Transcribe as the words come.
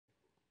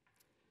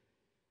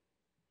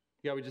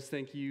God, we just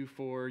thank you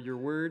for your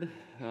word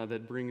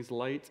that brings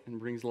light and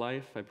brings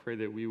life. I pray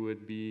that we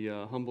would be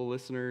humble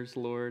listeners,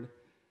 Lord.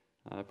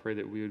 I pray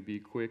that we would be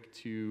quick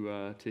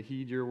to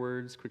heed your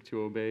words, quick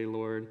to obey,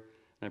 Lord.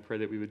 And I pray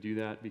that we would do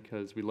that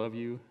because we love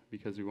you,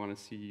 because we want to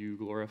see you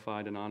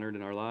glorified and honored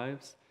in our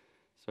lives.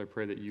 So I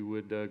pray that you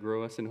would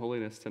grow us in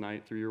holiness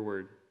tonight through your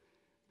word.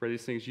 I pray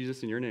these things,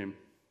 Jesus, in your name.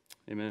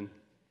 Amen.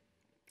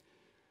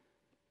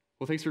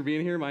 Well, thanks for being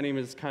here. My name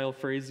is Kyle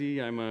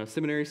Frazey. I'm a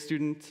seminary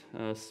student.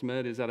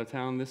 SMED is out of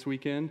town this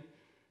weekend,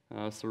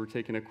 so we're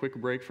taking a quick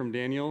break from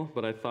Daniel,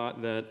 but I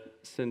thought that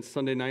since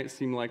Sunday night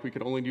seemed like we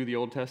could only do the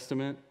Old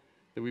Testament,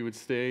 that we would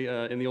stay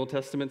in the Old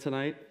Testament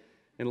tonight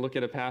and look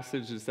at a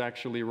passage that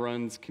actually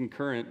runs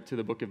concurrent to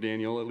the book of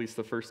Daniel, at least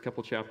the first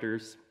couple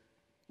chapters.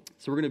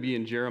 So we're going to be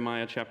in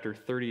Jeremiah chapter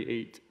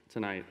 38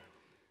 tonight.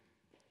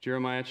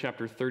 Jeremiah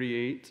chapter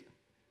 38,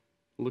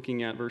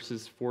 looking at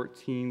verses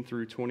 14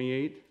 through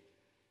 28.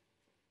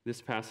 This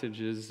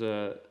passage is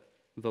the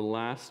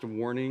last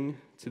warning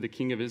to the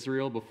king of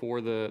Israel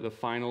before the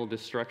final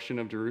destruction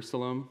of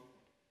Jerusalem.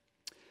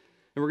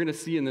 And we're going to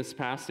see in this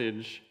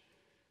passage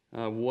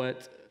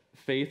what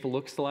faith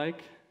looks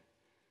like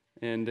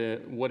and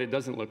what it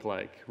doesn't look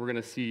like. We're going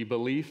to see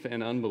belief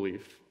and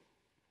unbelief.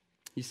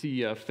 You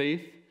see,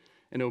 faith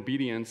and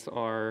obedience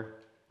are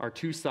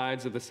two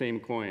sides of the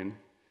same coin.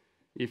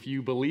 If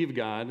you believe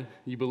God,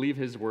 you believe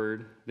his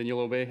word, then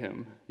you'll obey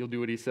him. You'll do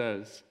what he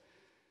says.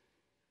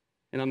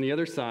 And on the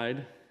other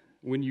side,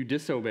 when you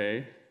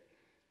disobey,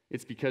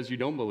 it's because you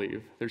don't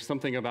believe. There's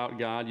something about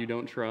God you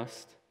don't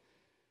trust,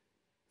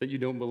 that you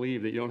don't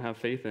believe, that you don't have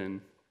faith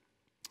in.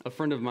 A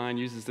friend of mine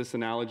uses this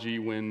analogy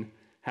when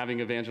having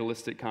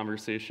evangelistic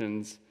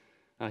conversations.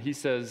 He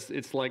says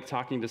it's like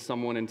talking to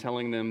someone and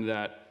telling them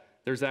that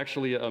there's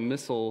actually a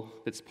missile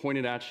that's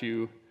pointed at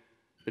you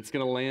that's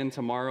going to land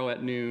tomorrow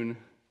at noon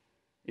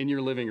in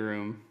your living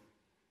room.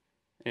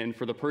 And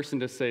for the person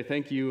to say,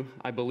 "Thank you,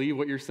 I believe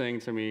what you're saying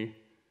to me,"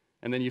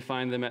 and then you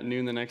find them at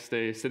noon the next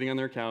day sitting on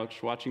their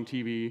couch, watching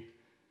TV,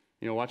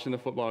 watching the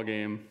football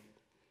game.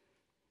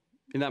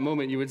 In that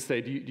moment, you would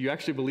say, do you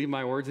actually believe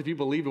my words? If you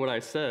believed what I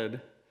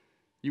said,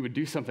 you would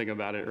do something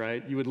about it,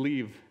 right? You would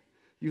leave.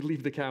 You'd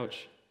leave the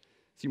couch.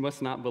 So you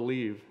must not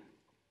believe.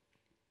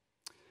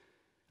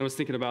 I was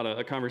thinking about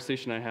a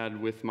conversation I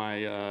had with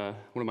one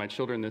of my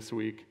children this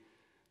week,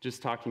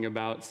 just talking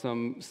about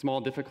some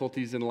small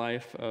difficulties in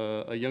life,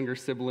 a younger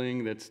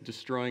sibling that's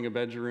destroying a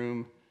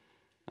bedroom,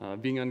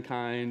 being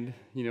unkind,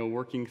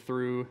 working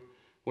through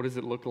what does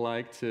it look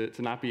like to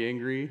not be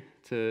angry,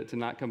 to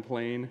not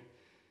complain.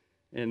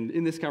 And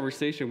in this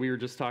conversation, we were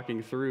just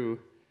talking through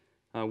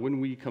when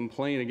we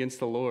complain against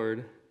the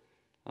Lord,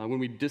 when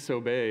we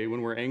disobey,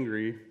 when we're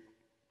angry,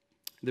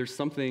 there's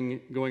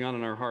something going on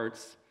in our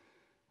hearts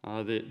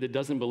that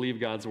doesn't believe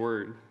God's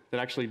word,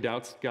 that actually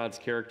doubts God's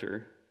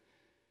character.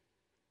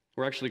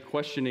 We're actually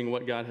questioning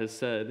what God has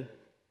said,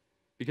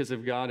 because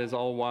if God is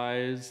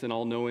all-wise and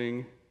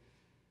all-knowing,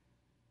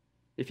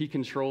 if he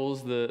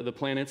controls the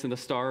planets and the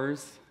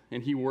stars,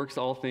 and he works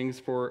all things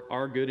for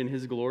our good and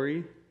his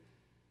glory,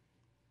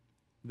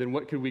 then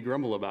what could we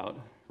grumble about,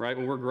 right?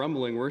 When we're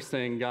grumbling, we're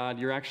saying, God,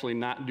 you're actually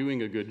not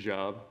doing a good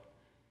job.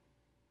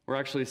 We're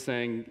actually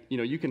saying,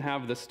 you can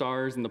have the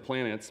stars and the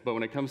planets, but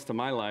when it comes to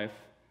my life,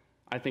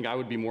 I think I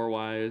would be more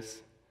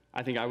wise.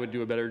 I think I would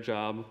do a better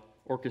job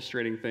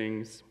orchestrating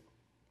things.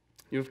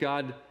 If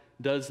God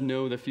does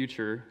know the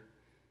future,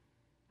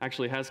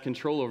 actually has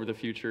control over the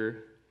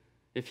future,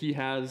 if he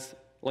has,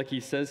 like he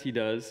says he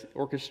does,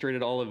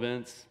 orchestrated all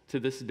events to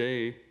this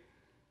day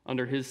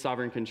under his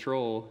sovereign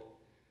control,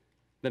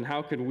 then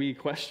how could we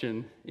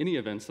question any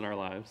events in our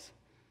lives?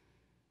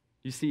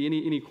 You see,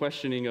 any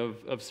questioning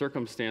of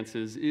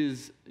circumstances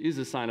is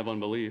a sign of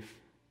unbelief.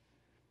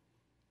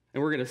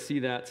 And we're going to see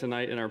that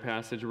tonight in our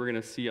passage. We're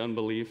going to see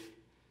unbelief,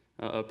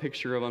 a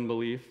picture of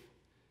unbelief.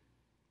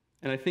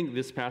 And I think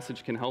this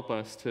passage can help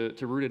us to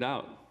root it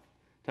out,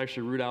 to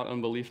actually root out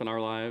unbelief in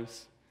our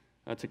lives,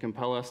 to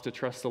compel us to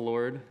trust the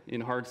Lord in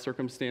hard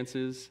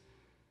circumstances,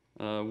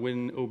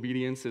 when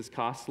obedience is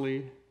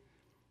costly.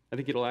 I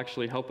think it'll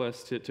actually help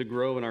us to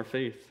grow in our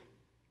faith.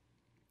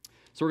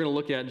 So we're going to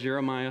look at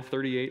Jeremiah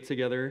 38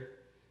 together,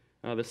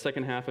 the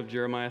second half of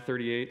Jeremiah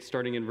 38,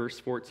 starting in verse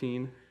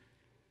 14.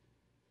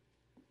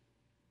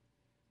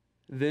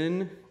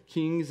 Then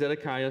King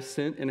Zedekiah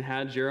sent and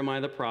had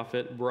Jeremiah the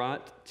prophet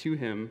brought to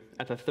him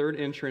at the third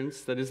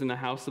entrance that is in the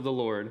house of the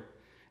Lord.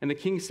 And the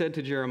king said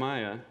to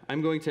Jeremiah,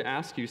 I'm going to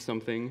ask you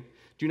something.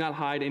 Do not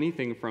hide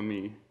anything from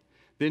me.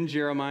 Then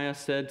Jeremiah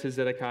said to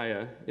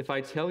Zedekiah, if I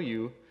tell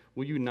you,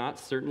 will you not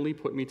certainly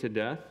put me to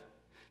death?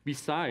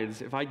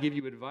 Besides, if I give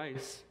you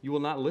advice, you will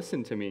not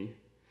listen to me.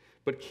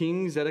 But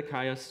King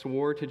Zedekiah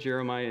swore to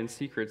Jeremiah in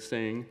secret,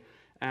 saying,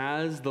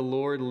 as the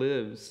Lord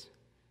lives,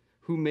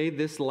 who made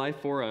this life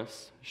for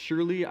us,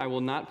 surely I will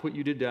not put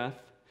you to death,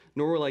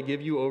 nor will I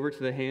give you over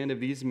to the hand of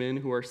these men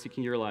who are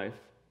seeking your life.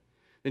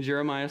 Then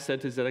Jeremiah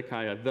said to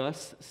Zedekiah,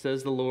 thus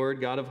says the Lord,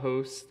 God of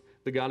hosts,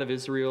 the God of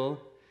Israel,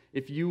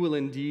 if you will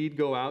indeed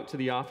go out to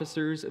the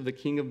officers of the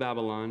king of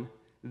Babylon,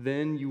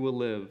 then you will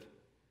live.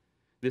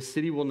 This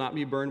city will not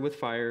be burned with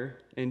fire,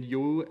 and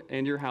you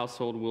and your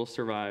household will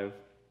survive.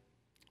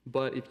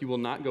 But if you will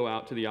not go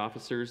out to the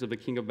officers of the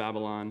king of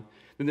Babylon,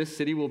 then this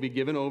city will be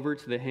given over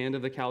to the hand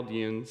of the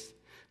Chaldeans.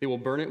 They will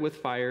burn it with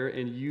fire,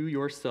 and you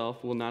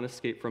yourself will not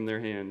escape from their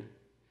hand."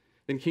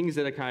 Then King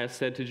Zedekiah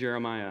said to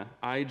Jeremiah,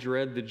 "I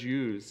dread the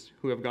Jews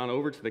who have gone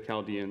over to the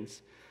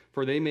Chaldeans,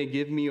 for they may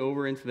give me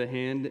over into their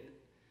hand,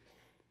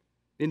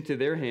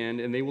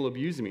 and they will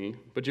abuse me."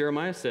 But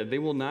Jeremiah said, "They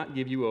will not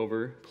give you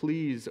over.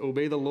 Please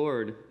obey the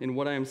Lord in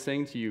what I am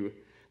saying to you,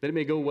 that it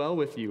may go well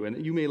with you, and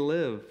that you may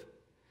live.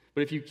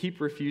 But if you keep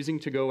refusing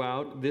to go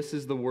out, this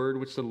is the word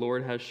which the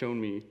Lord has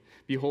shown me.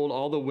 Behold,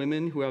 all the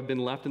women who have been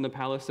left in the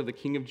palace of the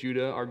king of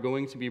Judah are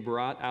going to be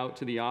brought out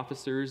to the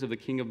officers of the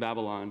king of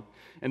Babylon.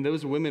 And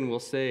those women will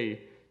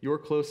say, 'Your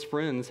close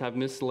friends have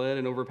misled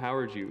and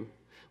overpowered you.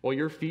 While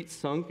your feet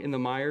sunk in the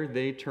mire,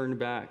 they turned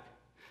back.'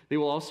 They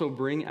will also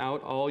bring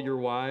out all your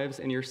wives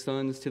and your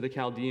sons to the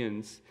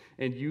Chaldeans,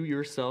 and you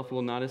yourself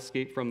will not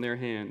escape from their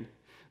hand,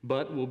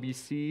 but will be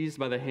seized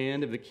by the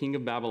hand of the king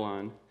of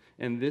Babylon,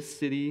 and this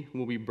city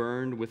will be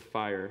burned with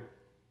fire."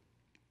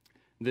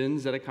 Then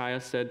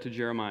Zedekiah said to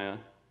Jeremiah,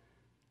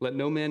 "Let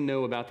no man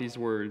know about these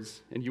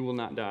words, and you will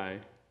not die.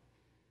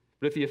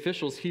 But if the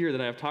officials hear that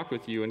I have talked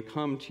with you and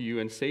come to you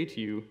and say to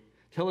you,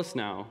 'Tell us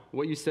now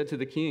what you said to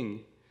the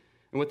king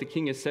and what the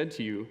king has said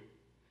to you,'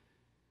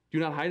 do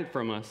not hide it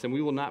from us, and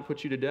we will not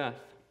put you to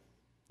death.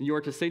 And you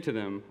are to say to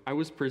them, 'I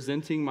was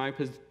presenting my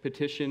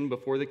petition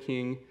before the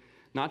king,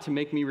 not to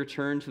make me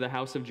return to the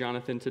house of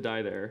Jonathan to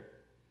die there.'"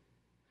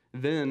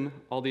 Then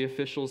all the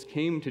officials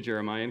came to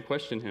Jeremiah and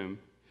questioned him.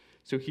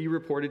 So he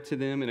reported to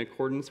them in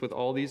accordance with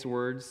all these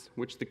words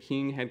which the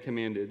king had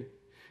commanded.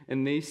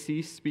 And they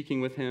ceased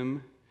speaking with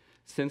him,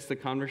 since the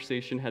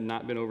conversation had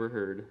not been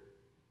overheard.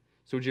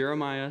 So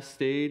Jeremiah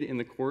stayed in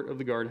the court of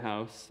the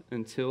guardhouse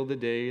until the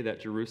day that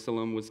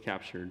Jerusalem was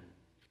captured.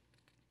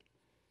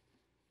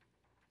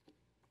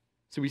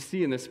 So we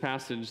see in this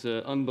passage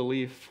the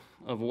unbelief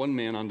of one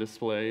man on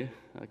display,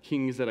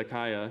 King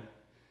Zedekiah.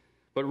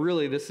 But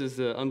really, this is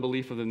the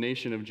unbelief of the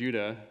nation of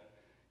Judah.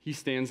 He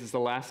stands as the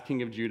last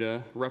king of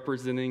Judah,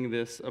 representing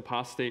this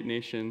apostate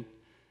nation,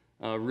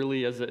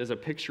 really as a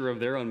picture of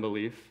their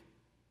unbelief.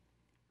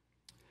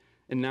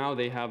 And now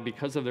they have,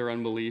 because of their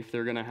unbelief,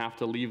 they're going to have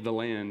to leave the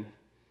land.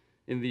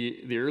 In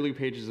the early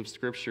pages of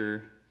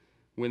Scripture,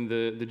 when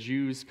the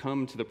Jews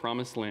come to the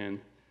promised land,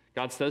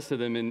 God says to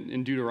them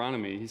in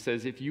Deuteronomy, he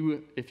says, if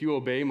you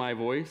obey my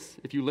voice,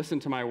 if you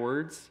listen to my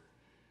words,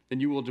 then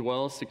you will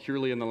dwell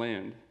securely in the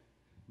land.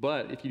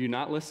 But if you do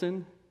not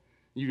listen,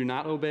 you do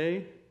not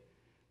obey,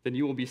 then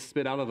you will be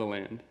spit out of the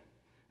land.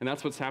 And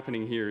that's what's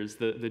happening here, is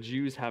the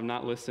Jews have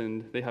not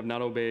listened, they have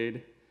not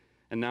obeyed,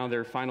 and now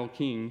their final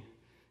king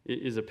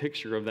is a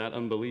picture of that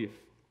unbelief.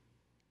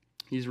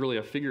 He's really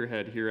a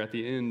figurehead here at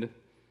the end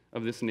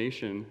of this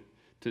nation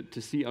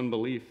to see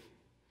unbelief.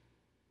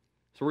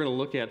 So we're going to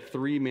look at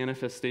three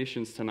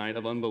manifestations tonight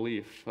of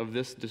unbelief, of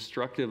this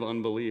destructive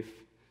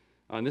unbelief.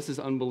 And this is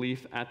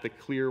unbelief at the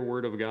clear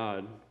word of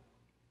God.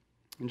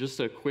 And just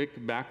a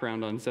quick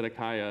background on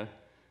Zedekiah,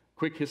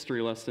 quick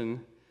history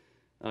lesson.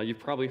 You've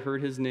probably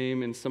heard his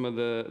name in some of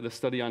the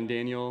study on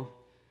Daniel.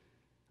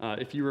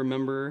 If you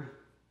remember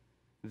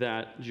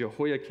that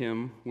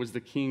Jehoiakim was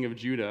the king of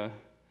Judah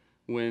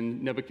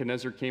when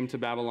Nebuchadnezzar came to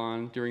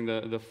Babylon during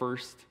the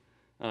first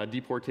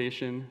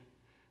deportation.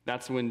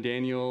 That's when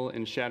Daniel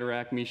and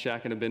Shadrach,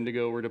 Meshach, and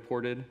Abednego were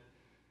deported.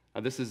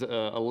 This is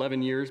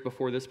 11 years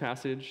before this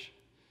passage.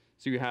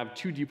 So you have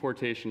two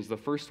deportations. The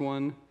first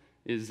one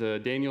is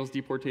Daniel's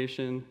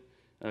deportation,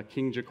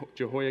 King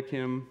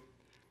Jehoiakim.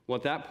 Well,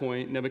 at that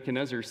point,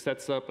 Nebuchadnezzar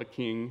sets up a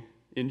king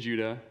in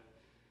Judah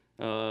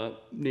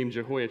named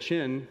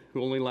Jehoiachin,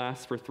 who only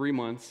lasts for 3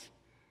 months.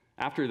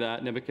 After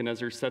that,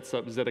 Nebuchadnezzar sets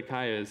up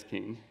Zedekiah as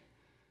king.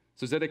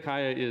 So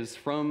Zedekiah is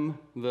from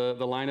the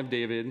line of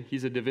David.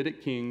 He's a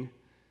Davidic king,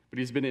 but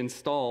he's been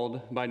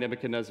installed by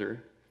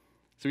Nebuchadnezzar.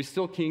 So he's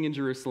still king in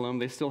Jerusalem.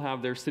 They still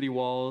have their city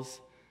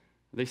walls.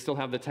 They still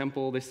have the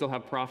temple. They still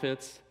have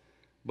prophets,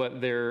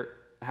 but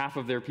half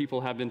of their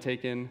people have been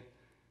taken.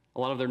 A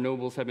lot of their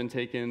nobles have been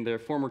taken. Their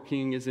former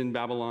king is in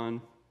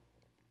Babylon.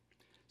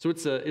 So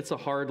it's a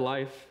hard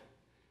life.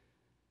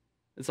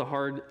 It's a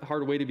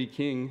hard way to be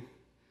king.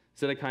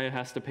 Zedekiah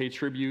has to pay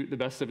tribute, the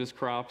best of his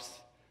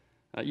crops.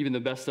 Even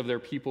the best of their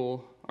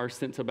people are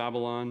sent to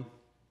Babylon.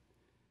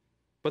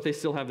 But they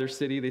still have their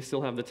city. They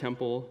still have the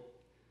temple.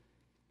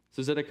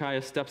 So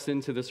Zedekiah steps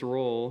into this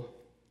role,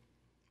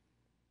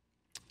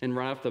 and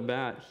right off the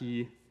bat,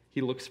 he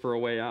looks for a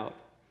way out.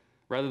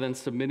 Rather than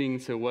submitting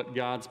to what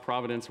God's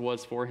providence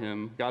was for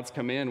him, God's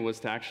command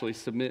was to actually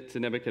submit to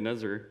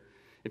Nebuchadnezzar.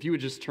 If you would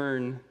just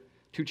turn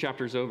 2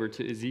 chapters over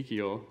to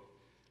Ezekiel,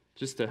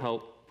 just to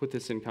help put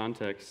this in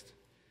context.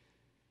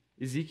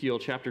 Ezekiel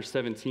chapter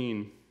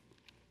 17.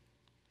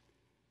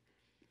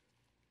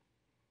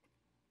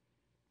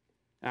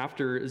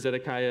 After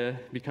Zedekiah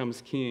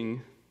becomes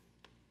king,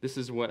 this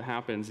is what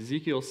happens.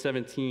 Ezekiel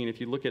 17,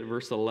 if you look at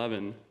verse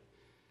 11,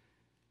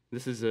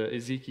 this is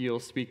Ezekiel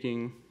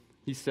speaking.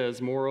 He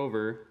says,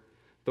 "Moreover,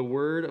 the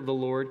word of the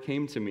Lord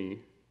came to me,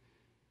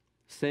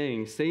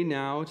 saying, say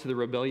now to the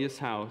rebellious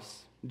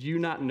house, do you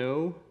not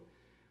know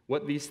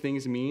what these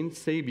things mean?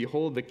 Say,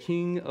 behold, the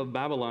king of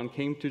Babylon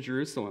came to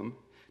Jerusalem,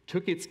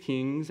 took its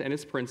kings and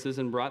its princes,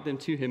 and brought them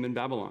to him in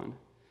Babylon.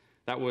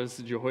 That was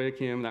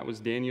Jehoiakim, that was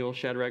Daniel,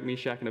 Shadrach,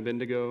 Meshach, and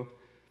Abednego.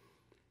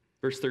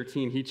 Verse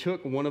 13, he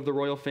took one of the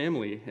royal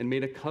family and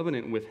made a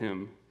covenant with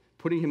him,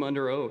 putting him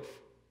under oath.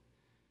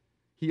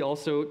 He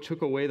also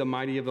took away the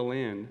mighty of the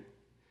land.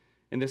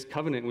 And this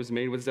covenant was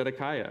made with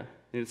Zedekiah.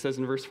 And it says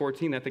in verse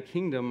 14 that the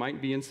kingdom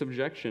might be in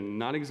subjection,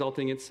 not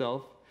exalting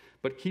itself,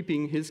 but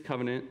keeping his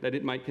covenant that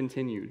it might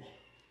continue.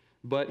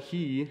 But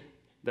he,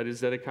 that is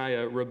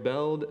Zedekiah,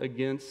 rebelled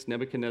against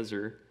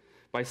Nebuchadnezzar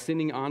by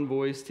sending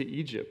envoys to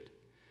Egypt,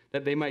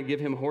 that they might give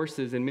him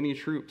horses and many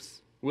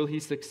troops. Will he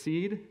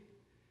succeed?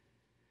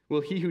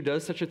 Will he who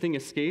does such a thing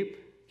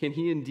escape? Can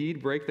he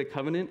indeed break the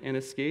covenant and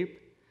escape?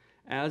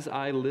 As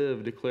I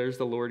live, declares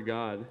the Lord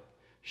God,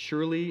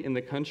 surely in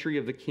the country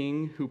of the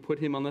king who put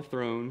him on the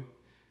throne,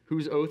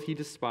 whose oath he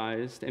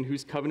despised, and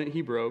whose covenant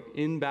he broke,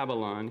 in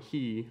Babylon,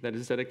 he, that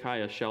is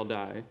Zedekiah, shall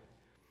die.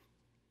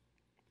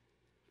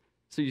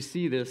 So you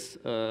see this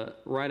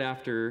right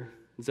after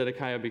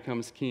Zedekiah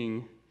becomes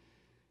king,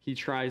 he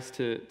tries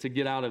to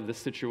get out of this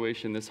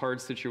situation, this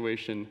hard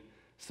situation,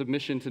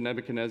 submission to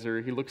Nebuchadnezzar.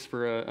 He looks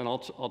for an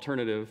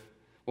alternative.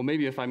 Well,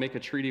 maybe if I make a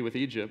treaty with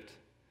Egypt,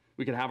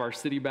 we could have our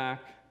city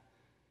back.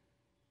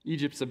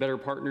 Egypt's a better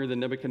partner than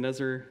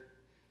Nebuchadnezzar.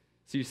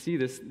 So you see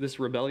this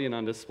rebellion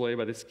on display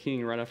by this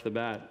king right off the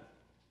bat.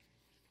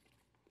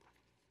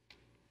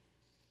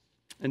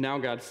 And now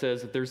God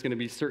says that there's going to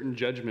be certain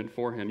judgment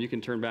for him. You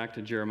can turn back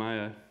to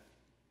Jeremiah.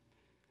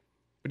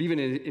 But even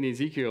in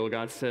Ezekiel,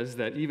 God says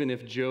that even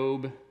if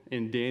Job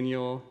and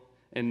Daniel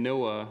and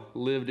Noah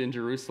lived in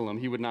Jerusalem,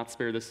 he would not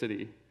spare the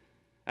city.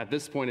 At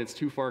this point, it's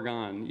too far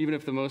gone. Even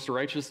if the most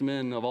righteous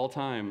men of all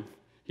time,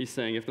 he's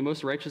saying, if the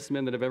most righteous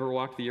men that have ever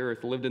walked the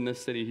earth lived in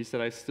this city, he said,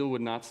 I still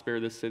would not spare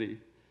this city.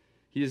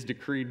 He has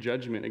decreed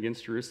judgment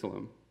against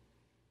Jerusalem.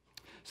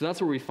 So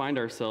that's where we find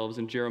ourselves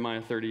in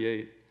Jeremiah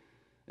 38,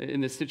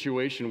 in this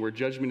situation where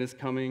judgment is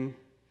coming.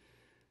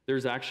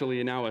 There's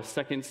actually now a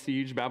second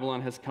siege.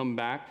 Babylon has come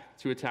back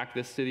to attack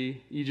this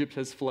city. Egypt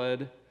has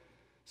fled.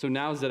 So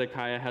now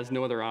Zedekiah has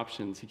no other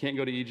options. He can't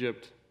go to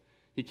Egypt.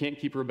 He can't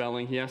keep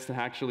rebelling. He has to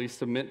actually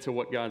submit to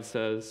what God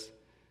says.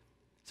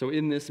 So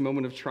in this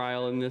moment of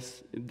trial, in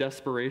this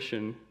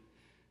desperation,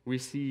 we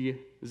see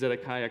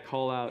Zedekiah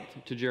call out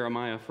to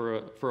Jeremiah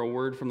for a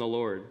word from the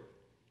Lord.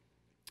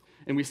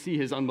 And we see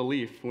his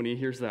unbelief when he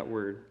hears that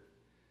word.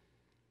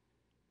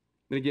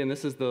 And again,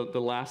 this is the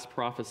last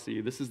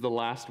prophecy. This is the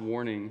last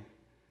warning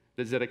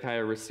that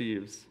Zedekiah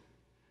receives.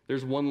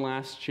 There's one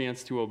last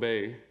chance to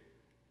obey.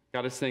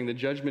 God is saying the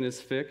judgment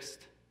is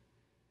fixed,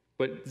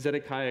 but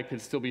Zedekiah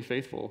could still be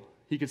faithful.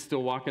 He could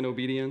still walk in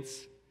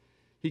obedience.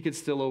 He could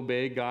still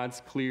obey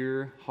God's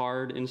clear,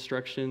 hard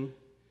instruction.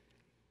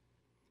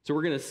 So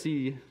we're going to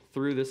see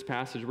through this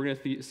passage, we're going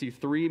to see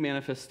three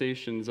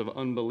manifestations of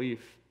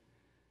unbelief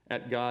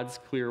at God's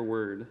clear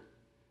word.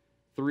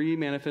 Three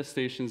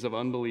manifestations of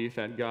unbelief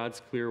at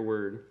God's clear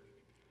word.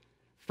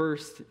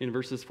 First, in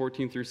verses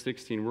 14 through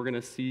 16, we're going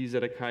to see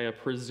Zedekiah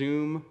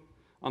presume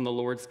on the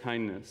Lord's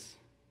kindness.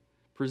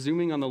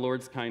 Presuming on the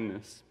Lord's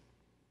kindness.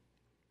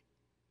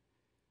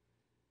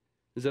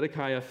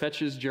 Zedekiah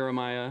fetches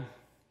Jeremiah,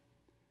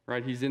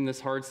 right? He's in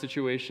this hard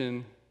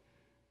situation.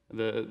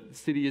 The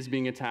city is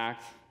being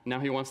attacked. Now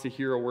he wants to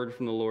hear a word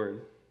from the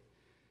Lord.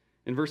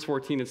 In verse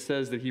 14, it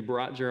says that he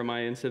brought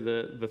Jeremiah into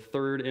the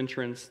third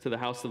entrance to the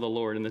house of the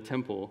Lord in the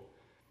temple.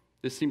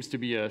 This seems to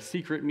be a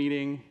secret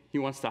meeting. He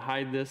wants to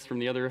hide this from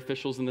the other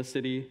officials in the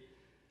city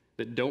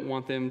that don't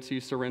want them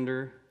to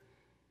surrender.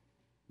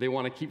 They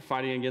want to keep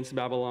fighting against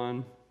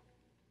Babylon.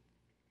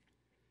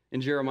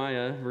 And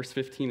Jeremiah, verse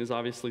 15, is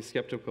obviously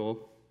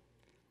skeptical.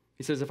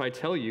 He says, if I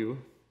tell you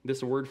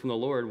this word from the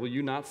Lord, will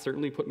you not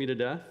certainly put me to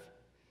death?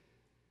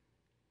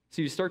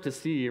 So you start to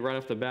see right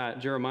off the bat,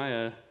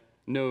 Jeremiah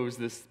knows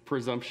this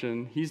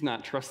presumption. He's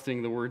not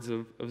trusting the words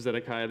of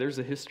Zedekiah. There's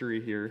a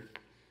history here.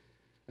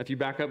 If you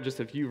back up just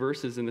a few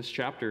verses in this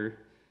chapter,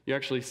 you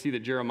actually see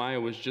that Jeremiah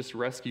was just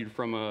rescued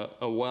from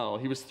a well.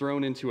 He was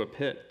thrown into a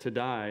pit to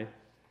die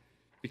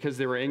because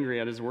they were angry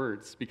at his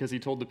words, because he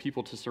told the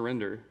people to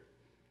surrender.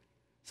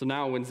 So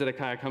now when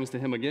Zedekiah comes to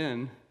him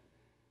again,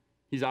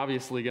 he's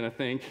obviously going to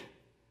think,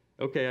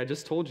 okay, I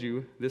just told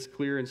you this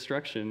clear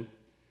instruction.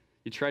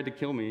 You tried to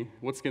kill me.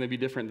 What's going to be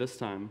different this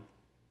time?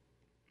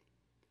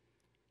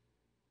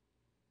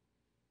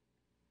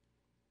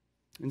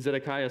 And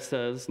Zedekiah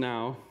says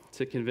now,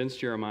 to convince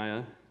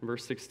Jeremiah, in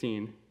verse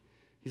 16,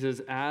 he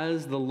says,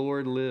 as the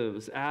Lord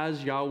lives,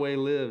 as Yahweh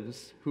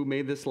lives, who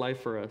made this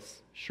life for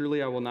us,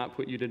 surely I will not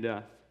put you to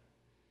death.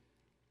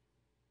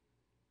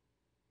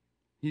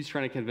 He's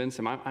trying to convince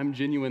him, I'm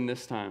genuine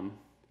this time.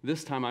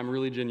 This time I'm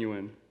really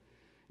genuine.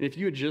 And if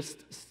you had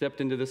just stepped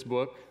into this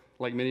book,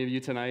 like many of you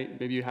tonight,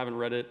 maybe you haven't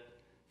read it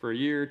for a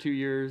year, 2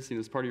 years,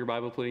 it's part of your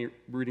Bible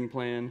reading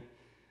plan,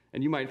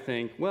 and you might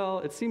think, well,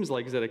 it seems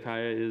like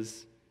Zedekiah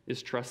is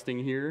is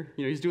trusting here.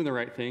 He's doing the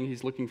right thing.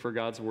 He's looking for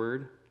God's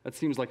word. That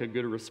seems like a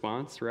good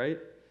response, right?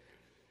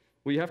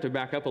 Well, you have to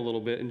back up a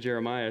little bit in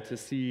Jeremiah to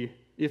see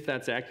if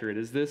that's accurate.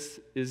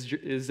 Is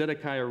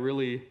Zedekiah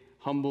really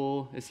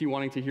humble? Is he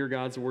wanting to hear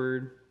God's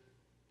word?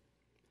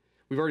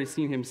 We've already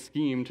seen him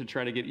scheme to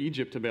try to get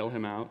Egypt to bail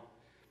him out.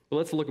 But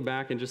let's look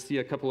back and just see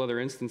a couple other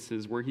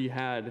instances where he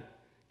had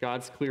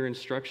God's clear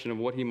instruction of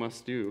what he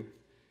must do.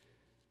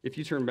 If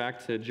you turn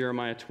back to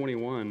Jeremiah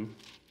 21,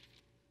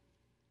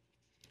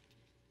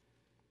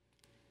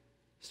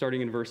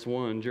 starting in verse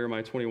 1,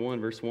 Jeremiah 21,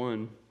 verse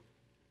 1,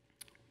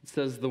 it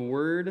says, "The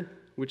word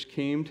which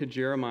came to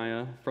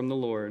Jeremiah from the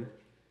Lord,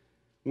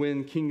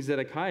 when King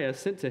Zedekiah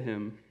sent to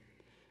him,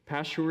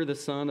 Pashur the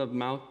son of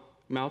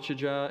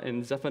Malchijah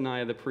and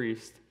Zephaniah the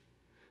priest,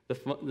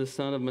 the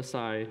son of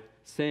Masai,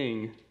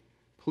 saying,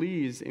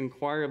 Please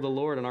inquire of the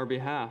Lord on our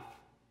behalf,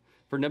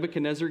 for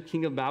Nebuchadnezzar,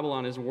 king of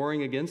Babylon, is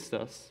warring against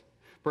us.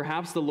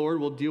 Perhaps the Lord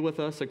will deal with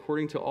us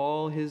according to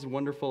all his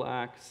wonderful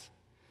acts,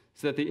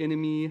 so that the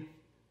enemy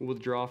will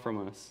withdraw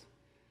from us."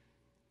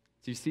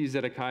 So you see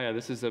Zedekiah,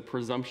 this is a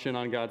presumption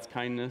on God's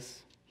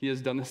kindness. He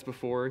has done this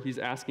before. He's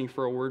asking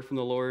for a word from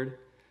the Lord,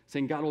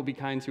 saying, God will be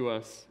kind to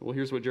us. Well,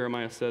 here's what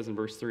Jeremiah says in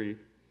verse 3.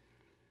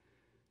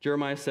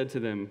 Jeremiah said to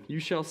them, "You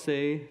shall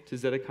say to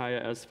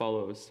Zedekiah as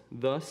follows,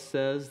 Thus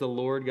says the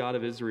Lord God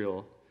of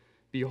Israel,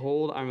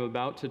 Behold, I am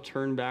about to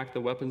turn back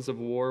the weapons of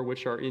war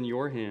which are in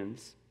your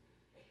hands,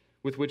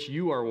 with which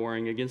you are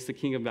warring against the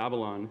king of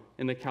Babylon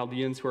and the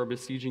Chaldeans who are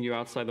besieging you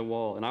outside the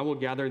wall. And I will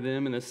gather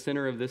them in the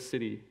center of this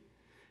city.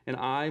 And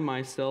I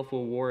myself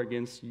will war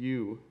against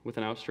you with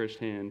an outstretched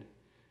hand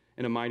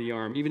and a mighty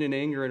arm, even in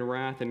anger and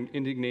wrath and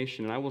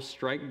indignation. And I will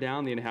strike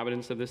down the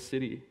inhabitants of this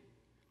city."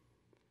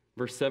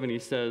 Verse 7, he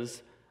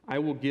says, "I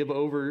will give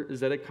over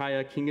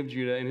Zedekiah, king of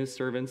Judah, and his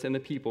servants and the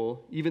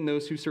people, even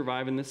those who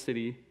survive in this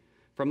city,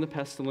 from the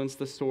pestilence,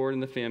 the sword,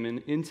 and the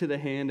famine, into the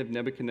hand of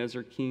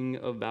Nebuchadnezzar, king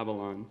of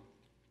Babylon."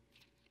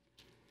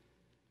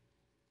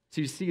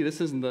 So you see,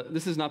 this is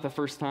not the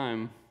first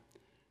time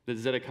that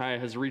Zedekiah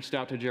has reached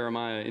out to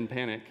Jeremiah in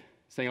panic,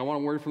 saying, "I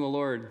want a word from the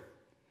Lord.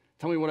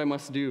 Tell me what I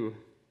must do."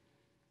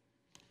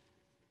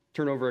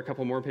 Turn over a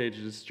couple more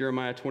pages,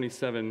 Jeremiah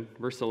 27,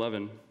 verse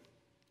 11.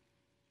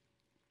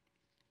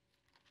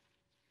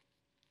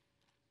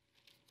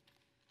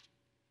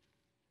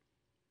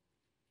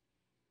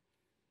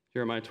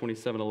 Jeremiah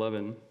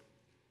 27:11.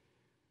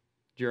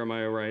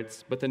 Jeremiah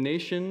writes, "But the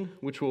nation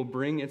which will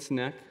bring its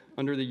neck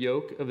under the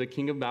yoke of the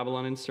king of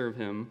Babylon and serve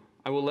him,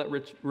 I will let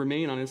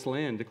remain on its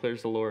land,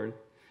 declares the Lord,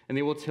 and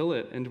they will till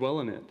it and dwell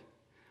in it.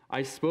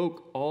 I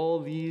spoke all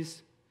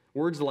these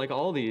words like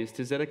all these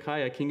to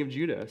Zedekiah, king of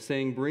Judah,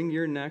 saying, Bring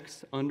your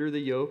necks under the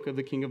yoke of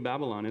the king of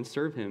Babylon and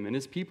serve him and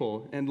his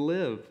people and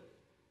live.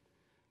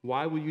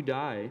 Why will you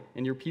die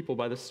and your people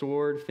by the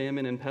sword,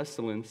 famine, and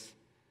pestilence,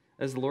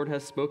 as the Lord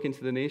has spoken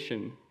to the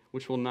nation,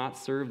 which will not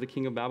serve the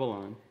king of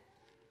Babylon?"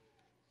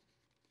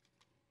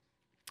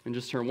 And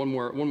just turn one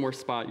more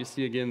spot. You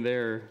see again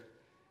there,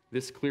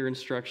 this clear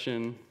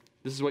instruction.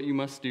 This is what you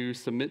must do.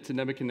 Submit to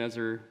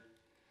Nebuchadnezzar.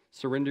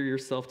 Surrender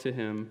yourself to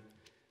him.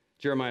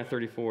 Jeremiah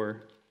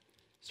 34,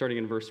 starting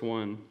in verse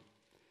 1.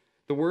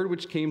 "The word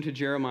which came to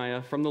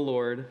Jeremiah from the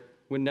Lord,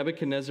 when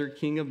Nebuchadnezzar,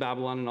 king of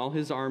Babylon, and all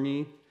his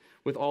army,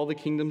 with all the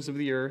kingdoms of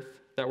the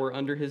earth that were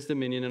under his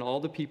dominion, and all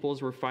the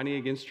peoples were fighting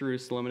against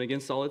Jerusalem and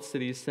against all its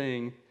cities,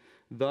 saying,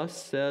 Thus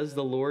says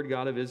the Lord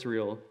God of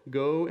Israel,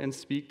 Go and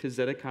speak to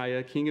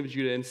Zedekiah, king of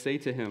Judah, and say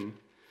to him,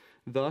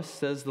 Thus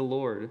says the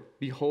Lord,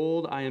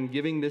 Behold, I am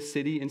giving this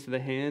city into the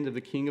hand of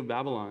the king of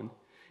Babylon,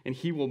 and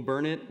he will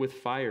burn it with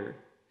fire.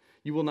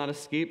 You will not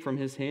escape from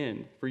his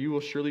hand, for you will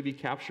surely be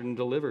captured and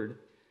delivered.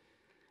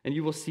 And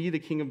you will see the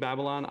king of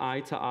Babylon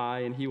eye to eye,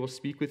 and he will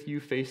speak with you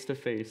face to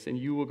face, and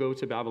you will go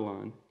to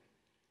Babylon.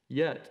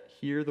 Yet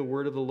hear the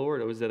word of the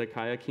Lord, O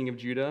Zedekiah, king of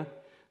Judah.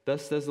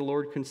 Thus says the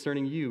Lord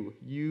concerning you,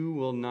 you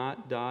will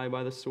not die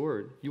by the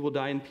sword. You will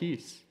die in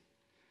peace."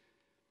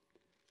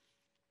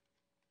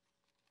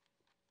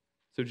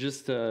 So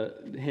just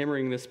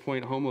hammering this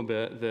point home a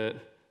bit,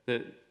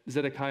 that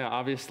Zedekiah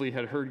obviously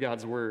had heard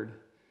God's word.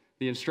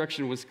 The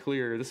instruction was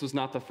clear. This was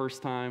not the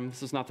first time.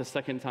 This was not the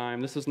second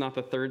time. This was not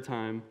the third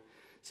time.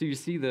 So you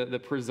see the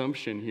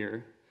presumption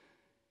here.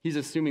 He's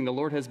assuming the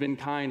Lord has been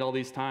kind all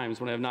these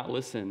times when I have not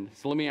listened.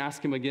 So let me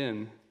ask him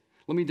again.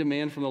 Let me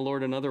demand from the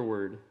Lord another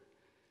word.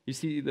 You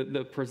see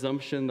the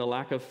presumption, the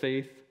lack of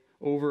faith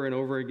over and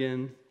over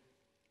again.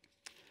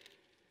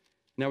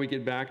 Now we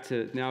get back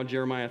to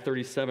Jeremiah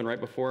 37, right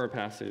before our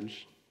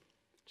passage.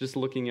 Just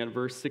looking at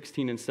verse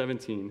 16 and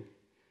 17.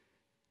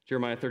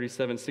 Jeremiah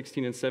 37,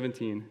 16 and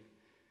 17.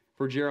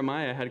 "For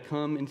Jeremiah had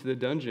come into the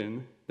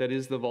dungeon, that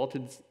is the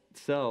vaulted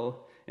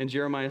cell, and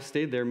Jeremiah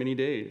stayed there many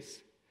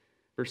days."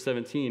 Verse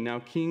 17, "Now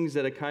King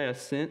Zedekiah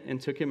sent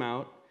and took him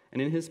out,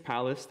 and in his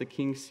palace the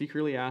king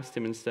secretly asked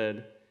him and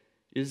said,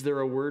 Is there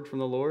a word from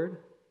the Lord?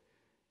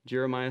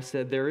 Jeremiah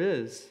said, There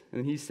is.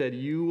 And he said,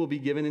 You will be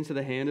given into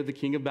the hand of the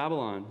king of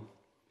Babylon.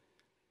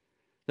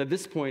 At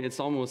this point, it's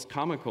almost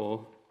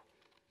comical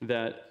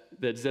that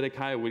that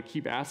Zedekiah would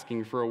keep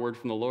asking for a word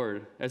from the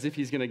Lord, as if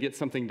he's going to get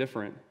something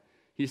different.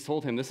 He's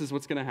told him, this is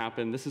what's going to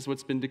happen. This is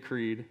what's been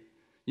decreed.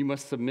 You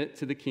must submit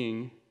to the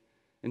king.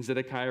 And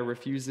Zedekiah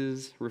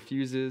refuses,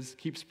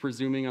 keeps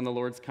presuming on the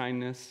Lord's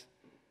kindness,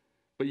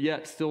 but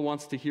yet still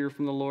wants to hear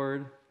from the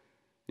Lord.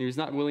 And he's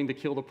not willing to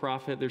kill the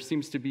prophet. There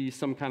seems to be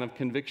some kind of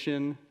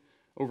conviction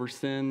over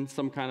sin,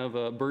 some kind of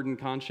a burdened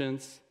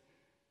conscience.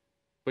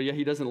 But yet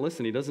he doesn't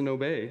listen. He doesn't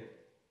obey.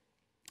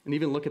 And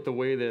even look at the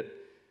way that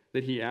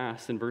he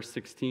asks in verse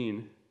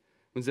 16.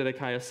 When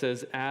Zedekiah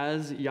says,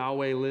 as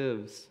Yahweh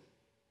lives,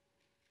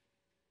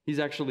 he's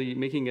actually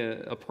making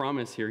a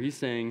promise here. He's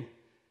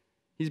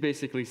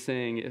basically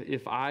saying,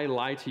 if I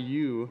lie to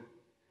you,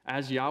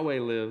 as Yahweh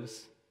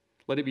lives,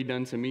 let it be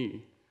done to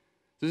me.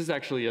 This is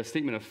actually a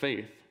statement of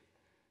faith,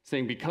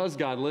 saying because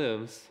God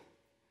lives,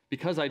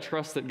 because I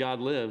trust that God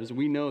lives,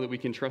 we know that we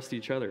can trust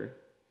each other.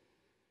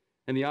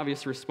 And the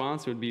obvious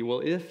response would be,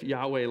 well, if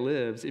Yahweh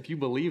lives, if you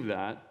believe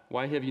that,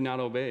 why have you not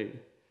obeyed?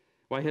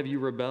 Why have you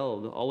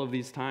rebelled all of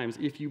these times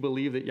if you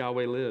believe that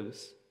Yahweh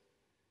lives?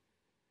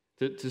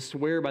 To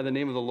swear by the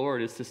name of the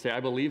Lord is to say, I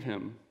believe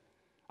him.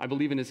 I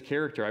believe in his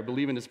character. I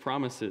believe in his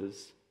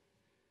promises.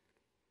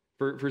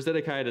 For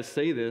Zedekiah to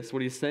say this,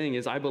 what he's saying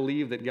is, I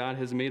believe that God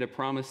has made a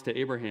promise to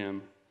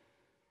Abraham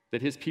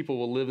that his people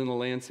will live in the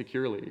land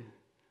securely.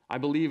 I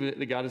believe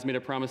that God has made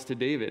a promise to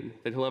David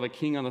that he'll have a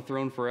king on the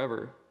throne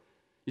forever.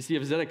 You see,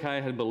 if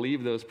Zedekiah had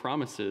believed those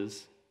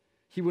promises,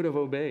 he would have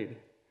obeyed.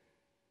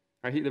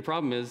 Right? The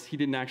problem is he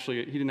didn't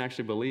actually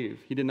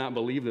believe. He did not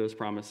believe those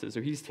promises.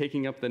 So he's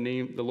taking up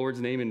the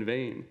Lord's name in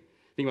vain.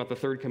 Think about the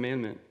third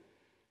commandment,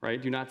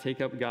 right? Do not take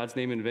up God's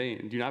name in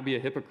vain. Do not be a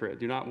hypocrite.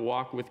 Do not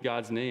walk with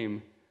God's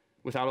name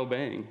without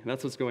obeying. And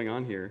that's what's going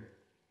on here.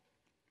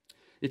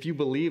 If you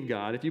believe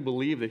God, if you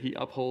believe that he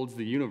upholds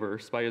the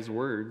universe by his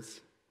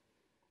words,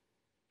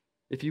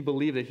 if you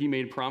believe that he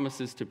made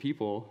promises to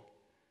people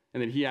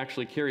and that he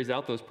actually carries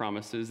out those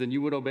promises, then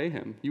you would obey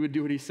him. You would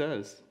do what he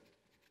says.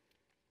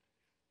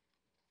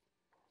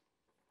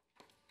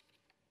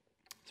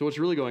 So what's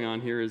really going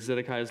on here is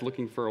Zedekiah is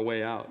looking for a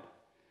way out.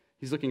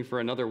 He's looking for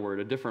another word,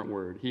 a different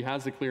word. He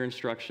has the clear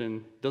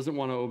instruction, doesn't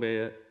want to obey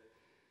it.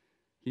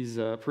 He's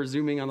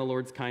presuming on the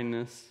Lord's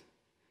kindness.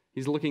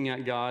 He's looking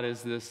at God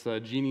as this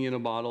genie in a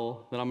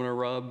bottle that I'm going to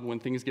rub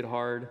when things get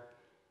hard.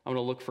 I'm going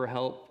to look for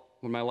help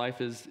when my life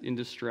is in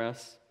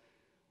distress,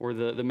 or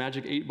the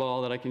magic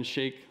 8-ball that I can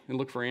shake and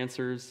look for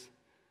answers.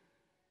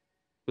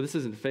 But this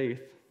isn't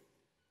faith.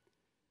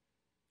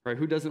 Right?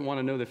 Who doesn't want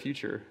to know the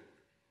future?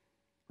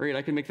 Right?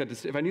 I can make that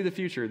decision. If I knew the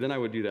future, then I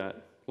would do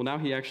that. Well, now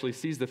he actually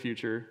sees the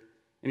future,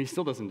 and he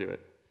still doesn't do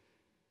it.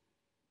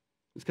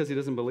 It's because he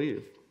doesn't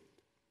believe.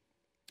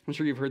 I'm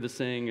sure you've heard the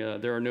saying,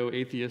 there are no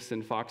atheists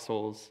in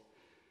foxholes.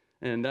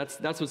 And that's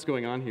what's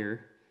going on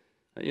here.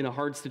 In a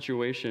hard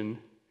situation,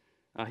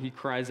 he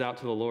cries out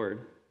to the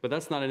Lord. But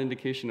that's not an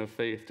indication of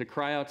faith. To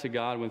cry out to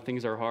God when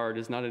things are hard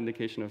is not an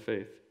indication of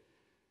faith.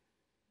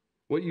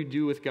 What you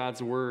do with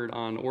God's word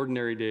on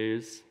ordinary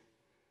days,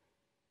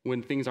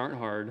 when things aren't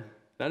hard,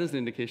 that is an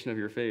indication of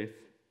your faith.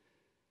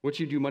 What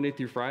you do Monday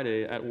through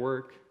Friday at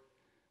work,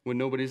 when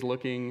nobody's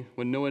looking,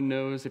 when no one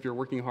knows if you're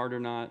working hard or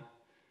not,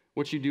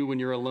 what you do when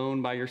you're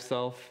alone by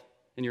yourself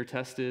and you're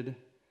tested,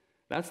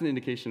 that's an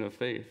indication of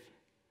faith.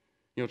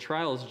 You know,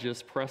 trials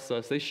just press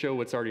us. They show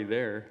what's already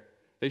there.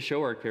 They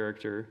show our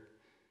character.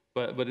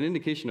 But an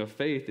indication of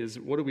faith is,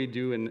 what do we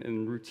do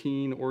in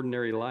routine,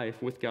 ordinary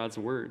life with God's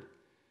word?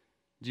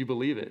 Do you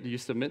believe it? Do you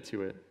submit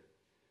to it?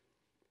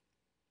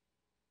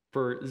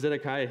 For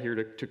Zedekiah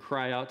here to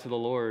cry out to the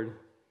Lord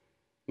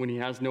when he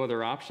has no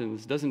other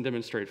options doesn't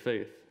demonstrate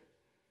faith.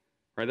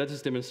 Right? That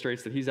just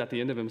demonstrates that he's at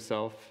the end of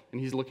himself and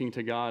he's looking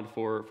to God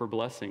for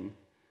blessing,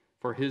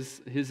 for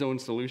his own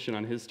solution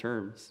on his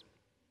terms.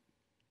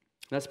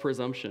 That's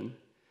presumption.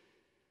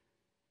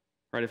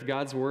 Right? If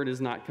God's word is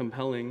not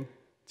compelling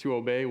to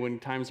obey when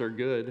times are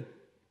good,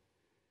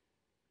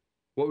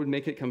 what would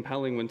make it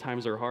compelling when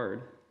times are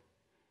hard?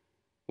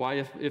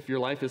 Why, if your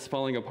life is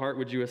falling apart,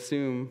 would you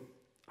assume,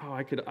 oh,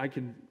 I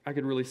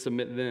could really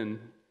submit then,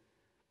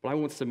 but I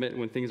won't submit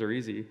when things are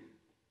easy?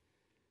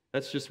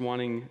 That's just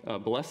wanting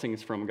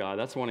blessings from God.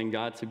 That's wanting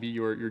God to be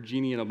your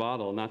genie in a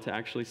bottle, not to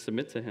actually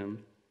submit to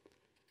him.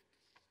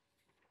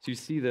 So you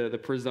see the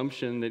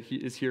presumption that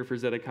is here for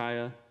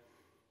Zedekiah.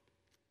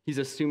 He's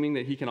assuming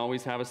that he can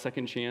always have a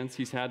second chance.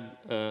 He's had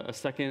a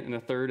second and a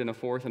third and a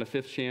fourth and a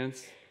fifth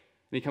chance.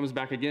 And he comes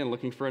back again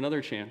looking for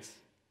another chance.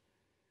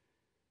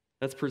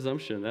 That's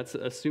presumption. That's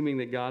assuming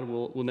that God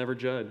will never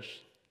judge.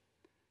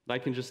 That I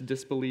can just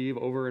disbelieve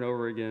over and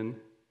over again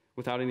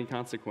without any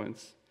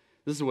consequence.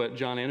 This is what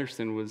John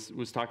Anderson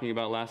was talking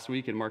about last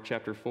week in Mark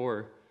chapter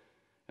 4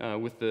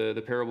 with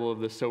the parable of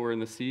the sower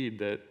and the seed,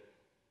 that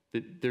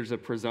there's a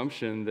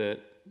presumption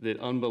that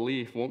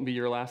unbelief won't be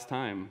your last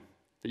time,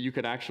 that you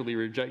could actually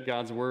reject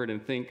God's word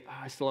and think,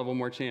 I still have one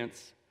more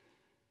chance.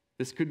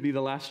 This could be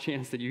the last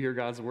chance that you hear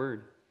God's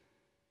word.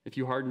 If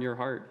you harden your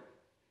heart,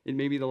 it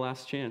may be the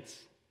last chance.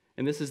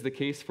 And this is the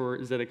case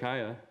for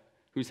Zedekiah,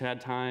 who's had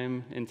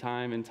time and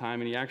time and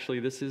time,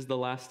 and this is the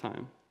last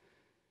time.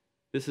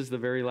 This is the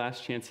very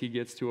last chance he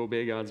gets to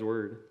obey God's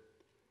word.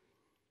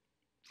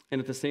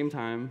 And at the same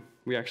time,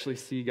 we actually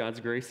see God's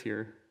grace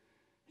here.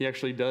 He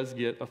actually does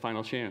get a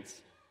final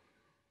chance.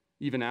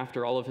 Even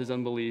after all of his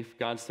unbelief,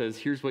 God says,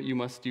 here's what you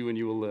must do and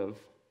you will live.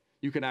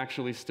 You can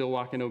actually still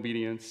walk in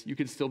obedience. You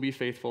can still be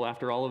faithful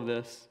after all of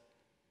this.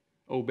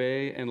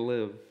 Obey and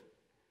live.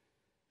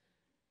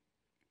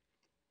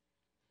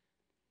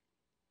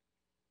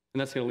 And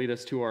that's going to lead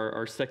us to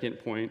our second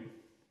point.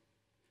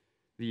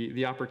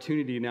 The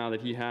opportunity now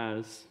that he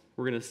has,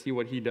 we're going to see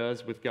what he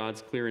does with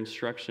God's clear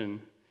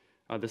instruction.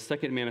 The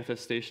second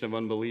manifestation of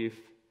unbelief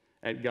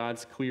at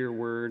God's clear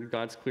word,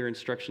 God's clear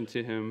instruction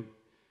to him,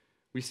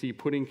 we see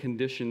putting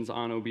conditions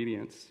on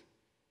obedience.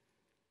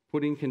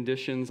 Putting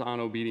conditions on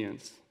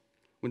obedience.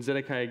 When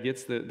Zedekiah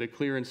gets the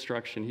clear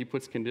instruction, he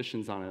puts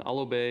conditions on it. I'll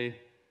obey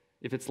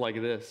if it's like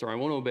this, or I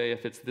won't obey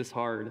if it's this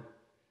hard.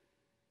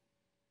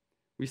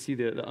 We see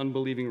the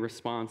unbelieving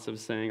response of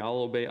saying,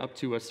 I'll obey up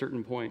to a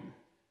certain point,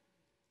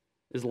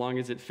 as long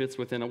as it fits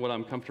within what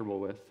I'm comfortable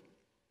with.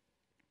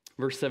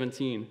 Verse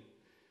 17,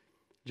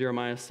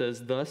 Jeremiah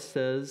says, thus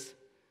says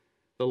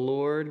the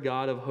Lord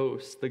God of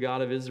hosts, the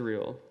God of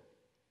Israel,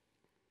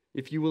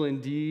 if you will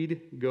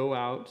indeed go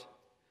out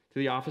to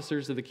the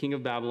officers of the king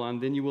of Babylon,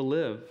 then you will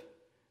live.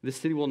 The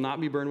city will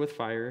not be burned with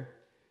fire,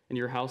 and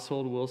your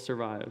household will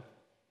survive.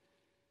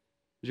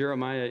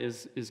 Jeremiah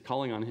is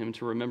calling on him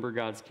to remember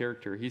God's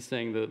character. He's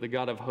saying the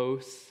God of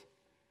hosts,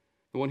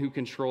 the one who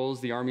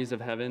controls the armies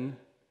of heaven,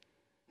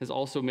 has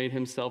also made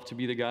himself to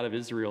be the God of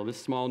Israel.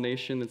 This small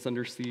nation that's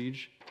under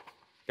siege,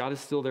 God is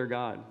still their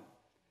God.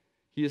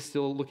 He is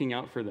still looking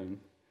out for them.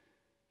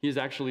 He has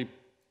actually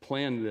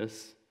planned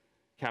this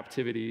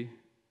captivity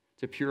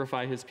to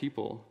purify his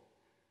people.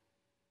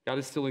 God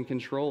is still in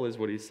control, is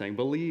what he's saying.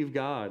 Believe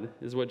God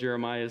is what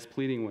Jeremiah is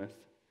pleading with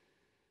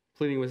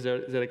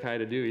Zedekiah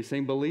to do. He's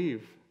saying,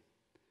 believe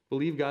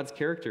God's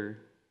character.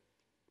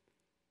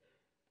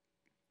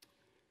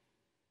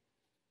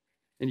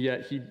 And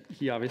yet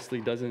he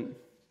obviously doesn't.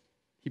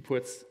 He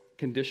puts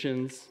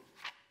conditions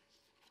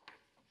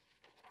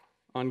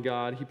on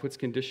God. He puts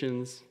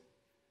conditions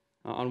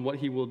on what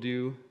he will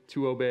do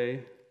to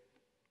obey.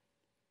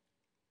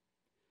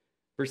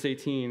 Verse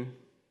 18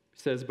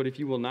 says, but if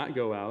you will not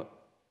go out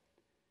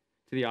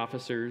to the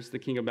officers, the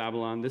king of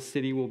Babylon, this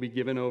city will be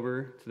given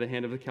over to the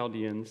hand of the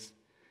Chaldeans,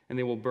 and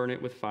they will burn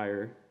it with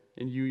fire,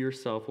 and you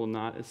yourself will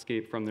not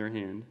escape from their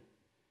hand.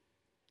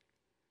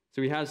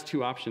 So he has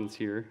two options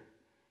here,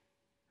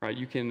 right?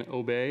 You can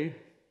obey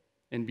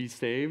and be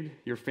saved.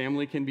 Your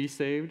family can be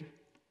saved,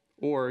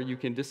 or you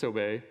can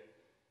disobey,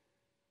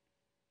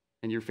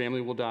 and your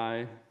family will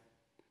die.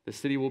 The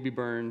city will be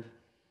burned.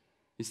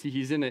 You see,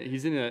 he's in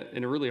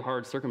a really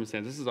hard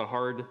circumstance.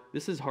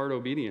 This is hard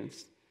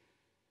obedience.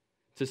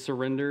 To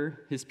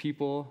surrender his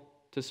people,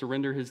 to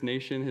surrender his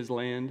nation, his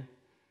land,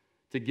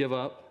 to give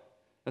up.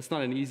 That's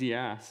not an easy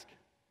ask.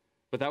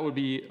 But that would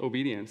be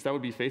obedience. That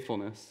would be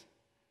faithfulness.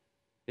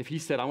 If he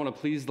said, I want to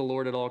please the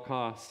Lord at all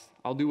costs,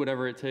 I'll do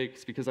whatever it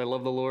takes because I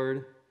love the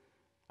Lord,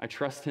 I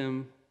trust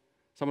him,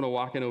 so I'm going to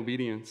walk in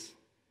obedience.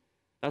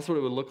 That's what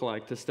it would look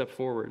like to step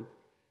forward.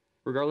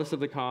 Regardless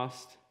of the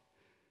cost,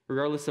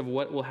 regardless of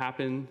what will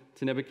happen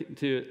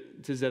to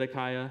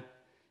Zedekiah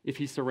if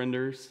he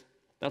surrenders,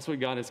 that's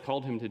what God has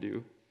called him to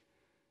do,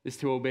 is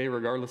to obey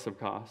regardless of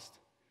cost.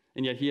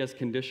 And yet he has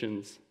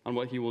conditions on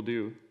what he will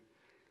do.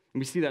 And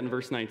we see that in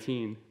verse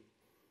 19.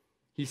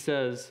 He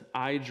says,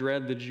 I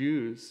dread the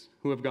Jews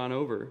who have gone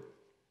over,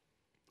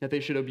 that they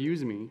should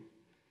abuse me.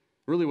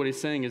 Really what he's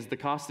saying is the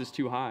cost is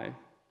too high.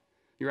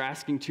 You're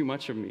asking too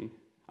much of me.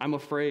 I'm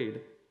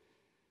afraid.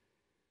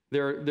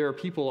 There are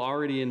people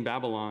already in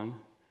Babylon,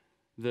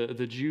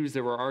 the Jews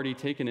that were already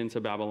taken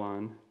into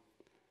Babylon,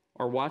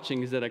 are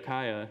watching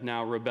Zedekiah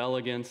now rebel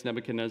against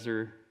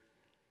Nebuchadnezzar.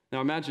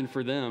 Now imagine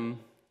for them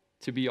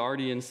to be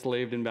already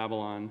enslaved in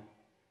Babylon.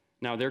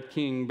 Now their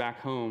king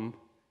back home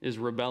is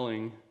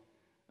rebelling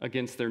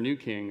against their new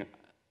king.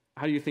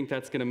 How do you think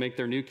that's going to make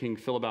their new king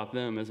feel about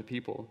them as a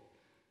people?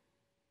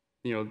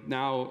 You know,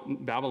 now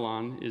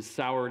Babylon is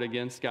soured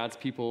against God's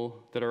people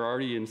that are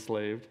already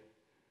enslaved.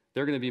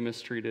 They're going to be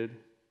mistreated.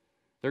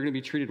 They're going to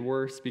be treated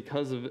worse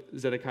because of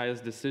Zedekiah's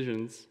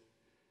decisions.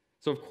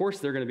 So of course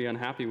they're going to be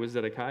unhappy with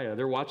Zedekiah.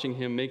 They're watching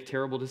him make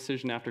terrible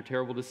decision after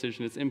terrible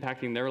decision. It's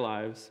impacting their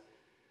lives.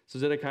 So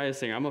Zedekiah is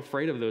saying, I'm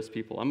afraid of those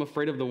people. I'm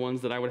afraid of the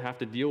ones that I would have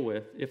to deal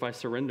with if I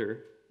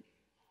surrender.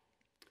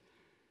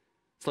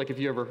 It's like if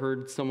you ever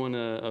heard someone,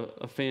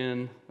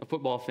 a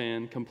football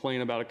fan,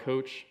 complain about a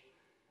coach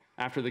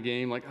after the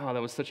game, like, oh,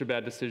 that was such a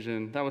bad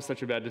decision. That was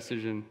such a bad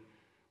decision.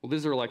 Well,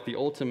 these are like the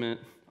ultimate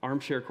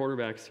armchair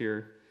quarterbacks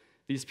here.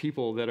 These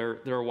people that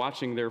are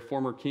watching their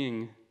former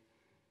king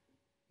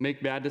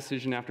make bad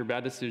decision after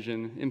bad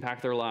decision,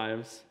 impact their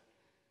lives.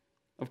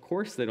 Of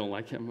course they don't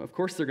like him. Of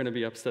course they're going to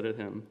be upset at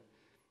him.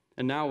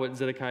 And now what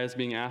Zedekiah is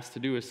being asked to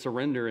do is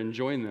surrender and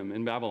join them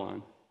in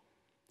Babylon.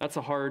 That's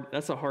a hard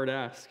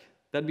ask.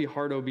 That'd be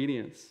hard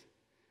obedience.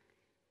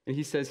 And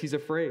he says he's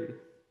afraid.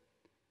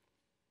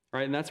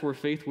 Right? And that's where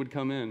faith would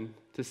come in,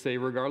 to say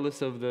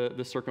regardless of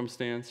the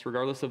circumstance,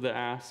 regardless of the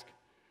ask,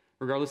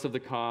 regardless of the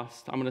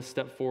cost. I'm going to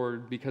step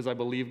forward because I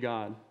believe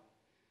God.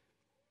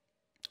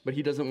 But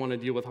he doesn't want to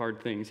deal with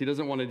hard things. He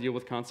doesn't want to deal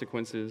with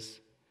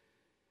consequences.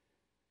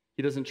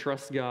 He doesn't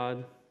trust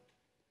God.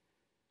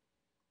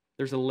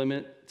 There's a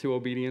limit to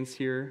obedience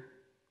here.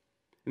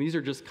 And these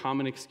are just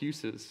common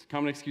excuses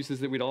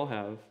that we'd all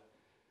have,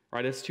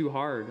 right? It's too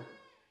hard.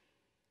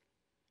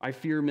 I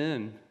fear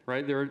men,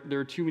 right? There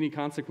are too many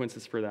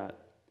consequences for that.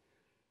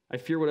 I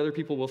fear what other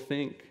people will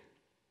think.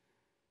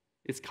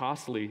 It's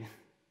costly.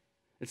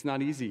 It's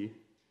not easy.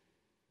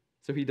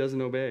 So he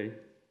doesn't obey.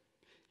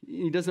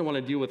 He doesn't want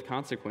to deal with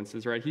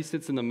consequences, right? He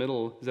sits in the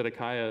middle,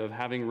 Zedekiah, of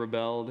having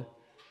rebelled,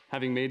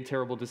 having made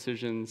terrible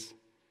decisions.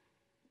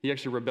 He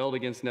actually rebelled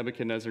against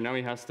Nebuchadnezzar. Now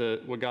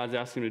what God's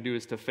asking him to do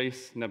is to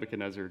face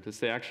Nebuchadnezzar, to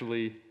say,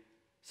 actually,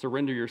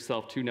 surrender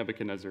yourself to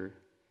Nebuchadnezzar.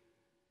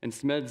 And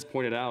Smed's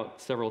pointed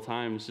out several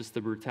times just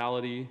the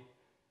brutality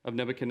of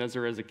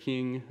Nebuchadnezzar as a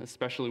king,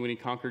 especially when he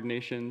conquered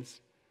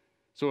nations.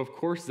 So of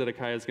course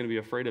Zedekiah is going to be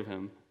afraid of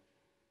him.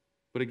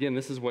 But again,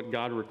 this is what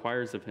God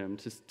requires of him,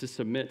 to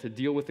submit, to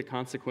deal with the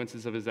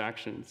consequences of his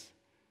actions.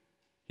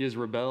 He has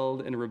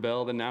rebelled,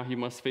 and now he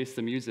must face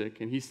the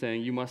music. And he's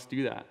saying, you must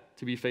do that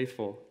to be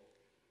faithful.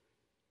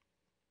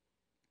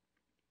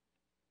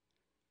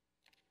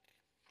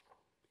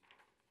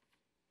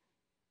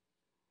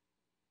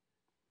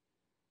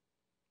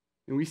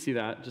 And we see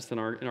that just in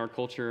our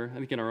culture, I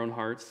think in our own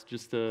hearts,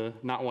 just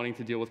not wanting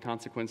to deal with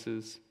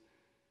consequences.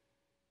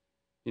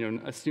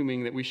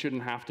 Assuming that we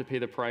shouldn't have to pay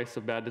the price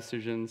of bad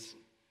decisions.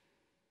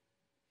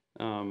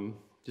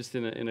 Just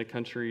in a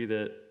country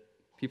that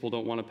people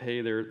don't want to pay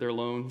their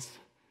loans,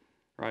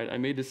 right? I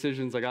made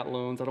decisions, I got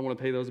loans, I don't want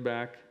to pay those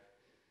back.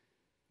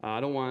 I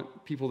don't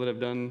want people that have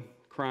done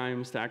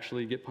crimes to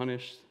actually get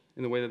punished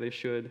in the way that they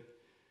should.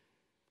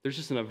 There's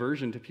just an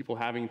aversion to people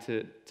having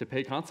to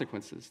pay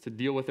consequences, to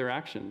deal with their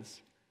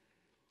actions.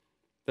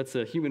 That's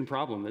a human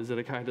problem that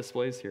Zedekiah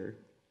displays here.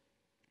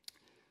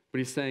 But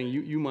he's saying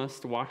you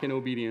must walk in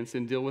obedience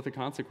and deal with the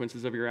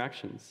consequences of your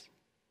actions.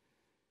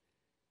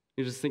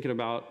 You're just thinking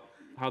about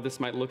how this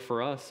might look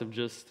for us of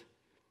just,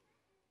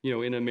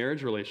 in a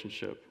marriage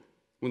relationship,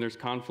 when there's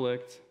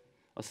conflict,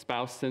 a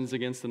spouse sins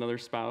against another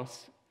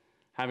spouse,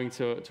 having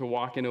to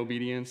walk in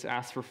obedience,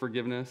 ask for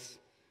forgiveness.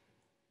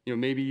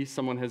 Maybe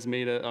someone has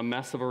made a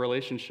mess of a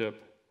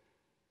relationship.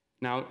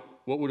 Now,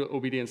 what would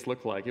obedience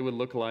look like? It would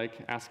look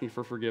like asking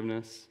for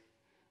forgiveness,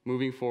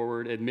 moving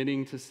forward,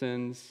 admitting to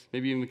sins,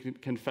 maybe even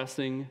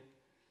confessing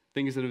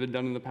things that have been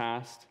done in the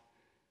past.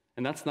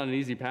 And that's not an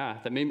easy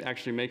path. That may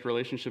actually make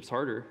relationships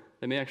harder.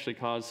 That may actually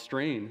cause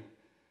strain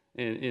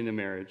in a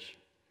marriage.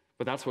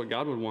 But that's what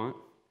God would want.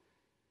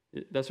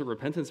 That's what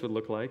repentance would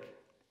look like.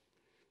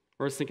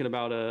 Or I was thinking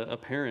about a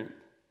parent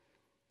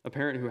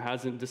who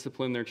hasn't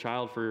disciplined their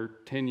child for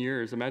 10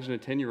 years. Imagine a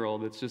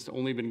 10-year-old that's just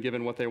only been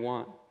given what they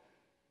want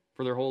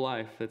for their whole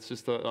life. It's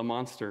just a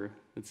monster.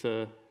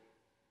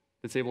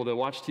 It's able to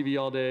watch TV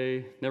all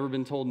day, never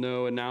been told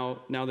no, and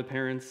now the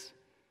parents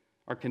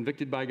are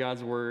convicted by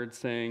God's word,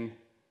 saying,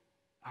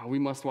 we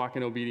must walk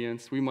in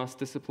obedience. We must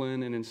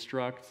discipline and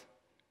instruct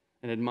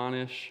and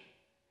admonish.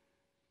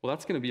 Well,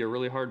 that's going to be a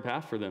really hard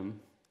path for them.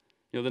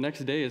 The next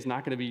day is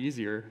not going to be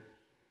easier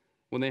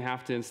when they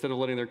have to, instead of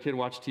letting their kid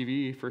watch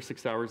TV for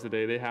 6 hours a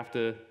day, they have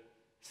to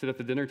sit at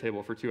the dinner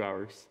table for 2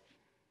 hours.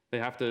 They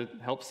have to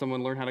help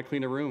someone learn how to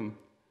clean a room,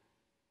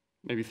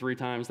 maybe 3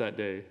 times that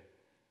day.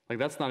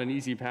 That's not an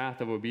easy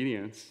path of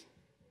obedience,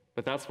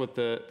 but that's what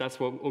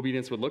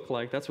obedience would look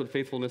like. That's what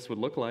faithfulness would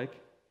look like.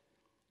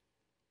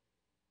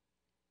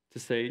 To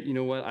say, you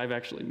know what, I've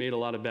actually made a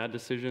lot of bad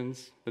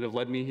decisions that have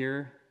led me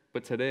here,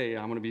 but today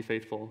I'm going to be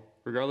faithful,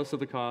 regardless of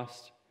the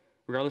cost,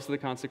 regardless of the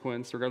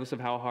consequence, regardless of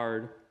how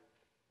hard,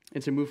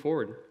 and to move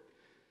forward.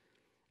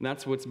 And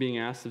that's what's being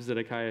asked of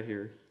Zedekiah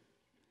here.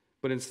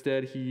 But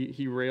instead,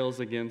 he rails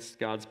against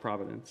God's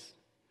providence.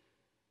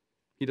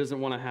 He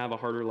doesn't want to have a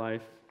harder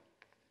life.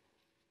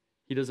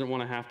 He doesn't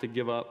want to have to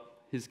give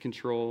up his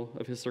control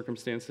of his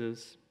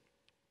circumstances.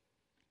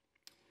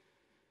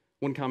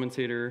 One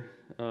commentator,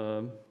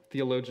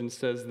 theologian,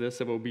 says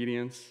this of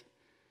obedience.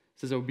 It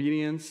says,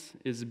 obedience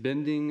is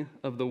bending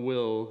of the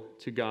will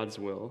to God's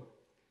will.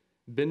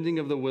 Bending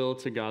of the will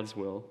to God's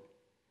will.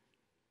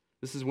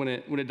 This is when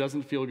it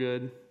doesn't feel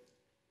good,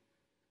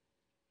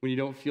 when you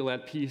don't feel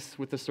at peace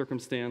with the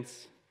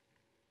circumstance.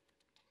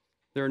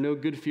 There are no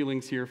good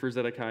feelings here for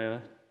Zedekiah.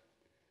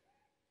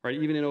 Right?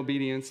 Even in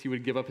obedience, he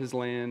would give up his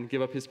land,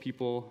 give up his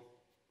people,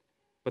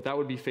 but that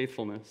would be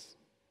faithfulness.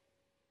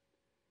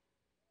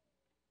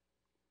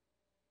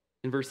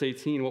 In verse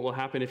 18, what will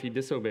happen if he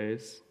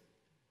disobeys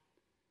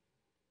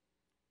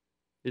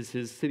is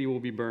his city will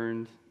be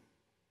burned,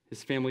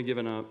 his family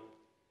given up.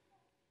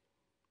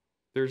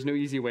 There's no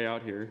easy way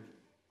out here.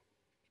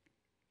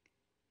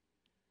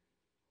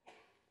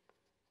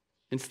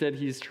 Instead,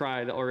 he's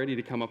tried already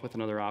to come up with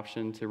another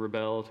option, to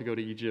rebel, to go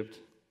to Egypt.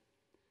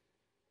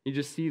 You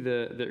just see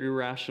the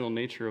irrational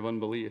nature of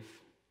unbelief.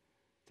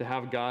 To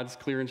have God's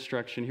clear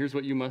instruction, here's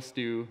what you must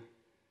do,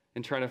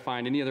 and try to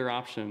find any other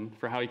option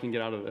for how he can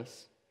get out of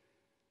this.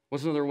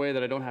 What's another way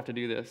that I don't have to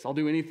do this? I'll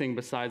do anything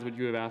besides what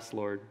you have asked,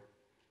 Lord.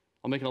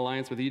 I'll make an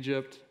alliance with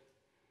Egypt.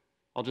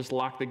 I'll just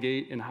lock the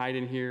gate and hide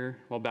in here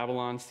while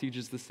Babylon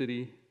sieges the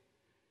city.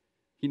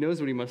 He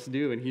knows what he must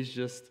do, and he's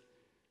just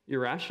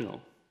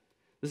irrational.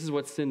 This is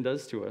what sin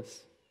does to us.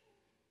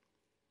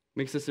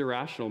 Makes us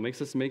irrational,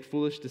 makes us make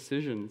foolish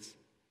decisions.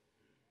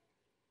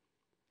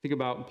 Think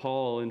about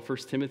Paul in 1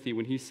 Timothy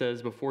when he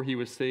says before he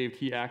was saved,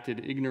 he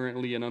acted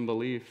ignorantly in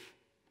unbelief.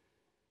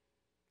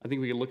 I think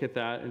we could look at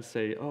that and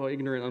say, oh,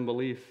 ignorant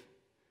unbelief.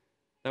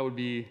 That would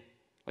be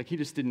like he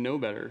just didn't know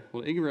better.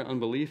 Well, ignorant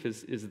unbelief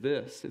is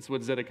this. It's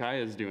what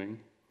Zedekiah is doing.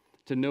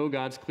 To know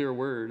God's clear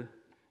word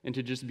and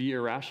to just be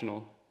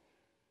irrational,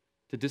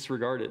 to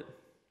disregard it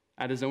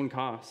at his own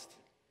cost.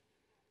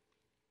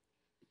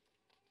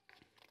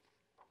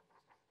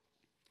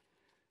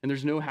 And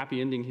there's no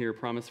happy ending here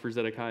promised for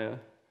Zedekiah.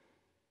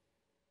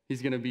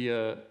 He's going to be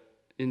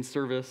in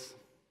service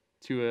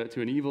to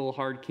an evil,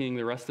 hard king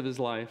the rest of his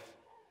life,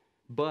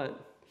 but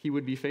he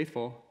would be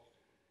faithful.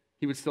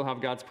 He would still have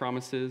God's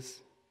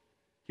promises.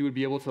 He would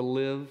be able to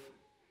live.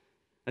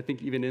 I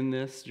think even in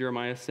this,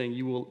 Jeremiah is saying,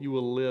 you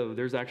will live.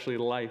 There's actually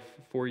life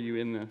for you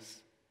in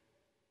this.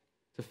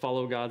 To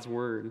follow God's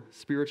word,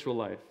 spiritual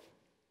life.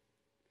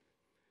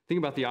 Think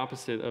about the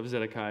opposite of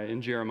Zedekiah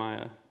in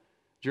Jeremiah.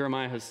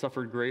 Jeremiah has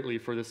suffered greatly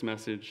for this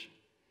message.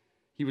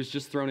 He was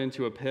just thrown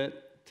into a pit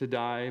to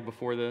die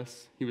before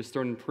this. He was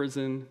thrown in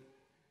prison.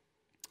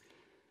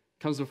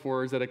 Comes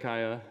before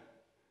Zedekiah,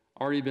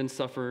 already been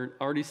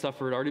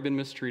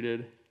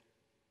mistreated,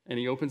 and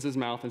he opens his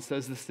mouth and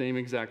says the same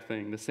exact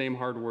thing, the same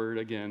hard word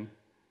again,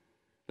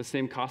 the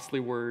same costly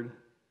word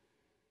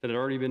that had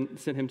already been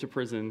sent him to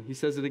prison. He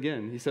says it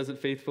again. He says it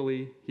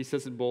faithfully. He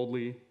says it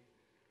boldly.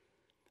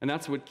 And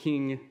that's what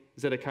King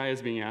Zedekiah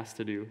is being asked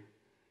to do,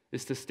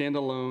 is to stand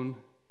alone,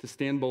 to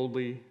stand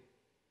boldly,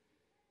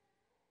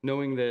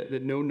 knowing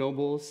that no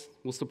nobles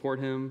will support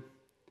him.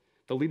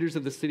 The leaders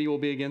of the city will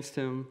be against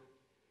him.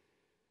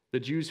 The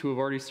Jews who have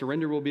already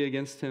surrendered will be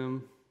against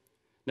him.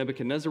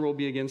 Nebuchadnezzar will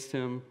be against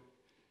him.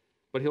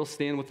 But he'll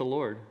stand with the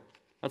Lord.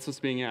 That's what's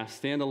being asked.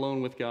 Stand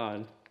alone with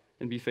God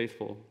and be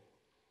faithful.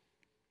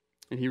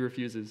 And he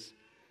refuses.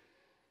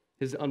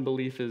 His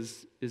unbelief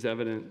is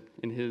evident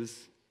in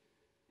his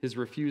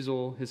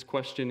refusal, his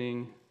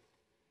questioning.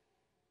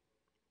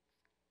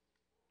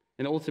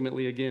 And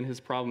ultimately, again, his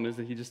problem is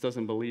that he just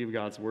doesn't believe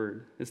God's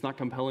word. It's not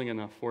compelling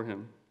enough for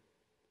him.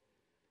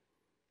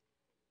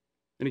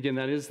 And again,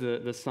 that is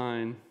the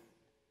sign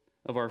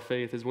of our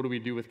faith, is what do we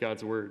do with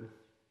God's word?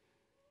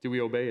 Do we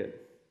obey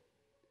it?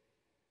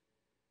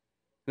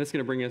 And that's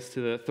going to bring us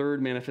to the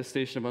third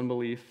manifestation of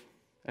unbelief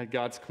at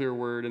God's clear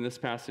word in this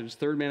passage.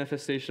 Third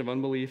manifestation of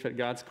unbelief at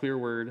God's clear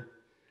word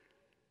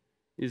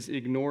is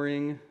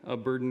ignoring a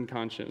burdened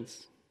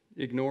conscience.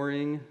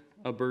 Ignoring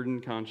a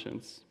burdened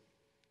conscience.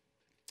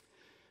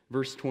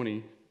 Verse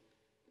 20,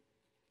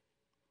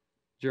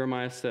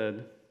 Jeremiah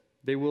said,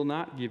 "They will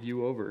not give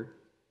you over.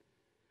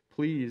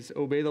 Please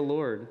obey the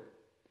Lord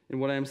in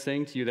what I am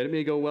saying to you, that it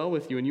may go well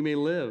with you and you may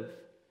live."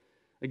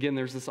 Again,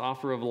 there's this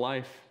offer of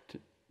life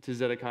to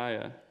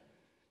Zedekiah.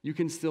 You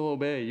can still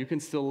obey. You can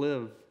still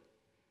live.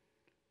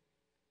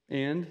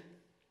 And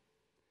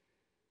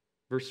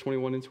verse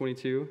 21 and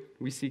 22,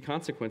 we see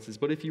consequences.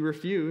 But if you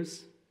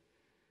refuse,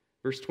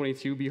 verse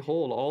 22,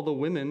 "Behold, all the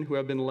women who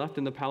have been left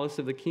in the palace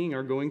of the king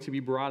are going to be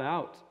brought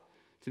out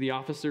to the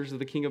officers of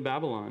the king of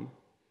Babylon.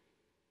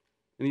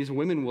 And these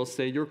women will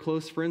say, 'Your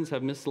close friends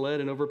have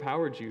misled and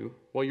overpowered you.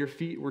 While your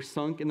feet were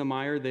sunk in the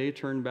mire, they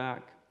turned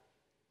back.'"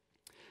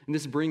 And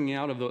this bringing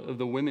out of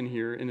the women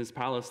here in his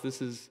palace,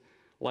 this is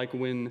like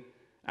when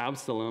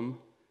Absalom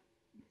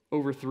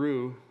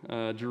overthrew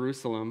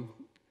Jerusalem,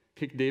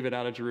 kicked David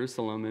out of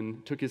Jerusalem,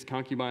 and took his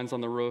concubines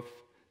on the roof,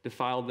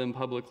 defiled them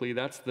publicly.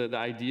 That's the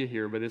idea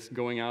here, but it's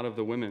going out of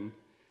the women.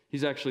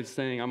 He's actually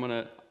saying,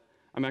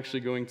 I'm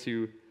actually going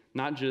to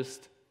not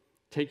just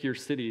take your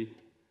city.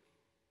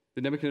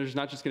 The Nebuchadnezzar's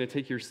not just going to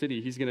take your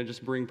city. He's going to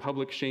just bring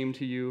public shame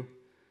to you.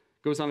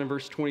 Goes on in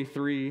verse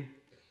 23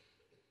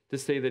 to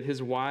say that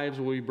his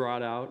wives will be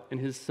brought out and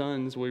his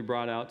sons will be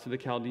brought out to the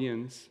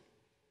Chaldeans.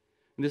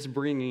 And this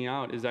bringing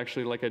out is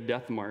actually like a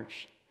death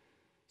march.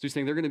 So he's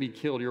saying they're going to be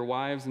killed. Your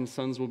wives and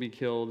sons will be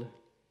killed.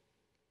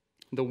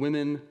 The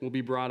women will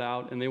be brought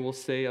out, and they will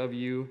say of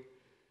you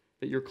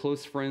that your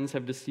close friends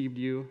have deceived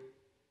you.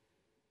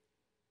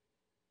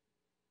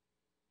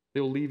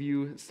 They will leave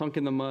you sunk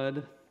in the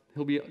mud.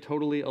 He'll be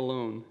totally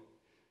alone.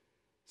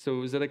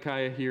 So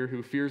Zedekiah here,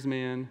 who fears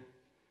man,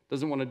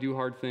 doesn't want to do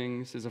hard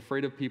things, is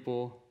afraid of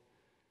people,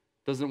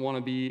 doesn't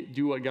want to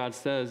do what God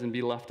says and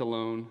be left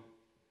alone,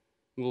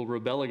 will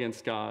rebel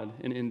against God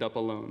and end up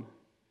alone.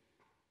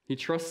 He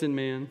trusts in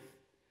man,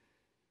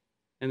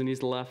 and then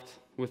he's left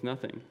with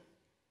nothing.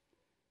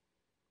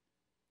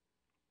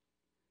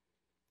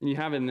 And you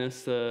have in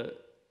this a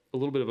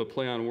little bit of a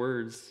play on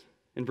words.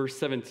 In verse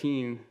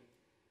 17,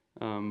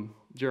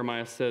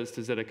 Jeremiah says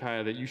to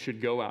Zedekiah that you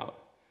should go out.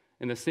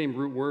 And the same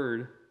root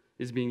word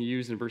is being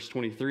used in verse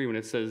 23 when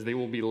it says they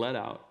will be led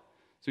out.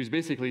 So he's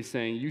basically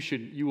saying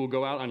you will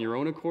go out on your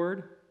own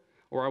accord,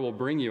 or I will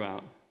bring you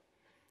out.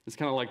 It's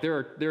kind of like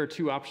there are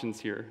two options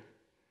here.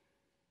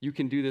 You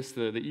can do this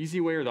the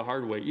easy way or the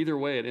hard way. Either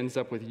way, it ends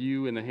up with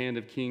you in the hand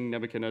of King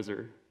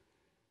Nebuchadnezzar.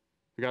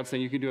 God's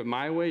saying you can do it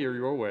my way or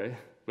your way,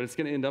 but it's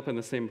going to end up in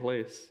the same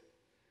place.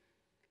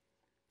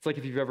 It's like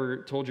if you've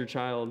ever told your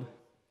child,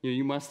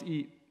 you must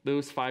eat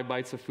those 5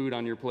 bites of food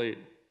on your plate.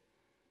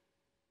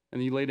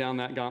 And you lay down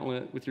that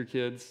gauntlet with your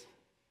kids,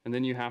 and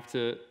then you have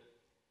to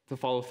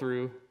follow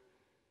through.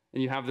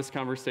 And you have this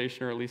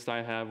conversation, or at least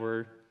I have,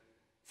 where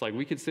it's like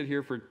we could sit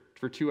here for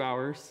 2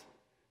 hours,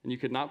 and you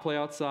could not play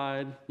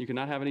outside, you could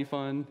not have any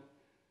fun,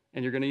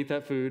 and you're going to eat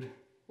that food.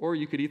 Or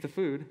you could eat the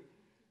food,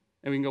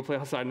 and we can go play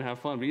outside and have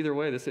fun. But either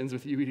way, this ends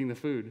with you eating the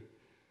food.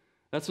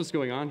 That's what's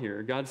going on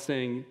here. God's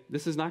saying,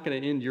 this is not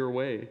going to end your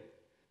way.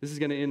 This is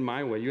going to end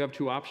my way. You have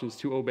 2 options: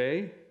 to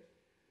obey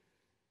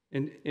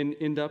and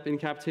end up in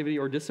captivity,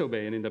 or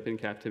disobey and end up in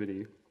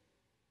captivity.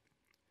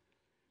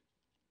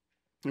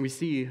 And we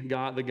see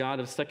God, the God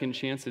of second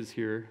chances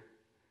here,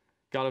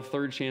 God of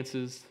third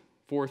chances,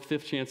 fourth,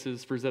 fifth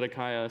chances for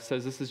Zedekiah,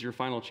 says this is your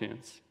final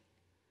chance.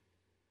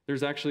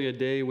 There's actually a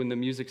day when the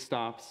music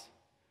stops,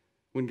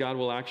 when God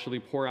will actually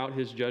pour out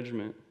his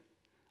judgment,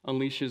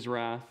 unleash his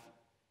wrath.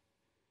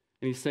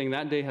 And he's saying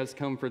that day has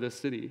come for this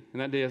city,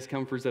 and that day has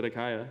come for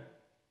Zedekiah.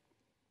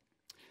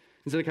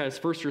 And Zedekiah's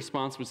first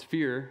response was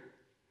fear,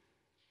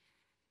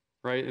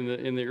 right?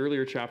 In the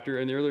earlier chapter,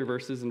 in the earlier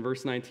verses, in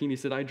verse 19, he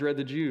said, I dread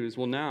the Jews.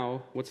 Well,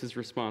 now, what's his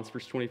response?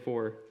 Verse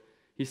 24,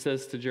 he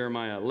says to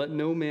Jeremiah, let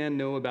no man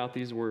know about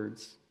these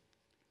words.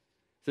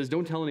 He says,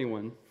 don't tell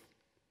anyone,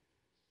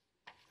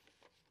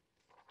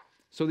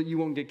 so that you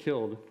won't get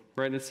killed,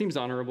 right? And it seems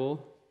honorable.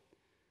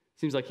 It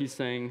seems like he's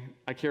saying,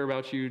 I care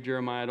about you,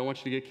 Jeremiah. I don't want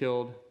you to get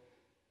killed.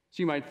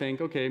 So you might think,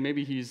 okay,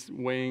 maybe he's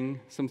weighing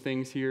some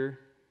things here.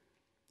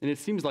 And it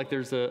seems like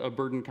there's a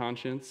burdened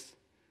conscience.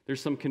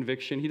 There's some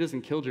conviction. He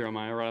doesn't kill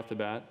Jeremiah right off the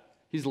bat.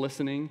 He's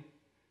listening.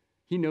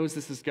 He knows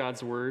this is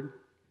God's word.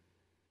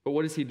 But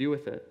what does he do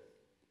with it?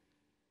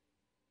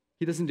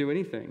 He doesn't do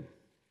anything.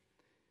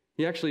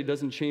 He actually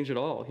doesn't change at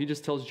all. He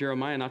just tells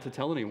Jeremiah not to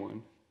tell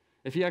anyone.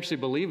 If he actually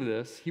believed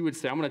this, he would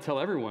say, I'm going to tell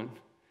everyone.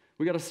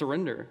 We got to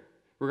surrender.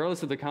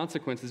 Regardless of the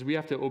consequences, we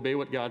have to obey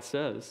what God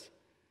says.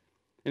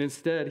 And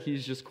instead,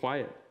 he's just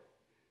quiet.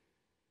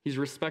 He's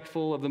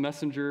respectful of the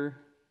messenger.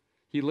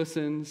 He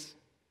listens.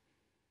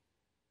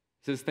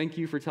 He says, thank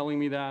you for telling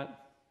me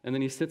that. And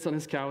then he sits on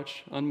his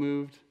couch,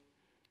 unmoved,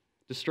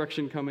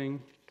 destruction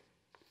coming.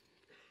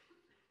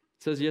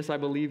 Says, yes, I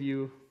believe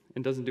you,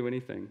 and doesn't do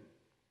anything.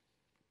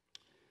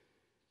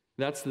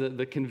 That's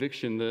the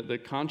conviction, the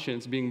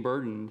conscience being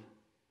burdened.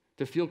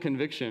 To feel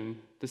conviction,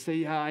 to say,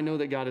 yeah, I know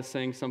that God is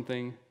saying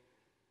something.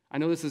 I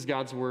know this is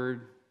God's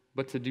word,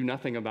 but to do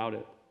nothing about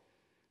it.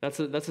 That's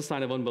a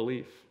sign of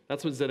unbelief.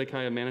 That's what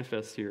Zedekiah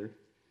manifests here.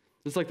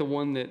 It's like the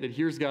one that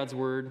hears God's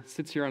word,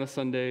 sits here on a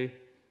Sunday,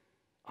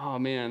 oh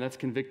man, that's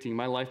convicting,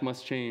 my life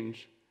must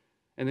change,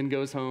 and then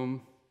goes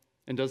home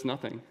and does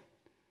nothing.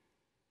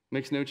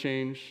 Makes no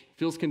change,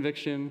 feels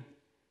conviction,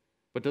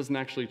 but doesn't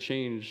actually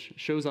change,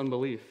 shows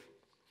unbelief.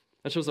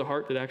 That shows a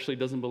heart that actually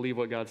doesn't believe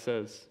what God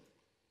says.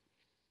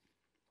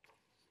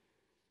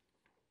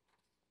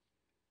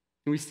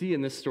 And we see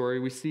in this story,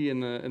 we see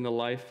in the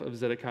life of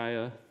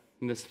Zedekiah,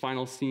 in this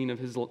final scene of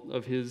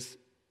his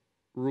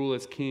rule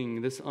as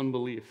king, this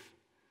unbelief.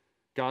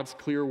 God's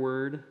clear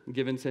word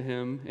given to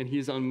him, and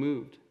he's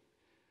unmoved.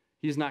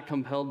 He's not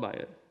compelled by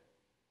it.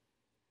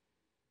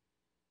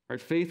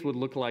 Right? Faith would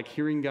look like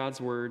hearing God's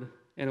word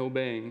and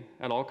obeying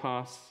at all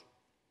costs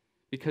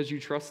because you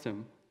trust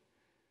him,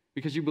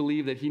 because you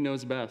believe that he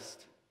knows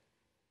best.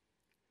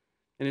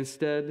 And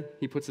instead,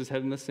 he puts his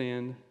head in the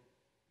sand,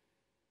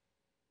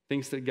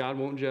 thinks that God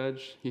won't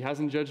judge. He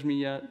hasn't judged me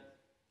yet.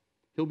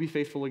 He'll be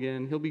faithful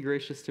again. He'll be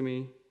gracious to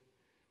me.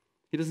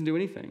 He doesn't do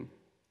anything.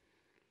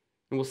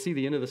 And we'll see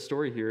the end of the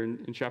story here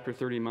in chapter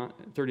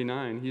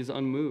 39. He's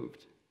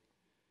unmoved.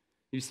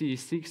 You see, he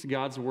seeks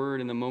God's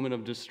word in the moment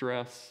of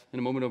distress, in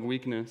a moment of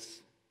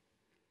weakness.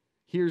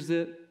 Hears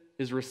it,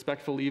 is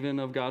respectful even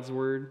of God's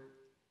word,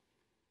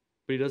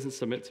 but he doesn't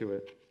submit to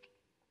it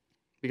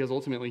because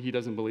ultimately he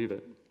doesn't believe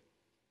it.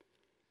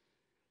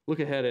 Look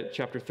ahead at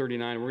chapter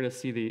 39. We're going to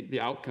see the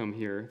outcome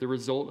here, the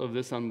result of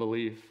this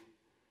unbelief,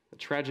 a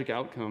tragic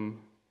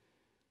outcome,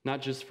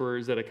 not just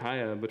for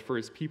Zedekiah, but for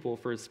his people,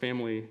 for his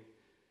family.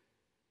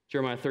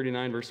 Jeremiah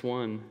 39, verse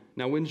 1.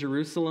 Now when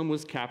Jerusalem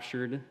was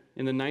captured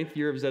in the 9th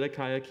year of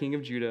Zedekiah, king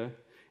of Judah,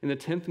 in the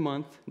 10th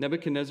month,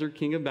 Nebuchadnezzar,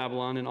 king of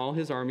Babylon, and all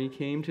his army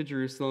came to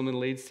Jerusalem and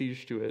laid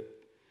siege to it.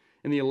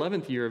 In the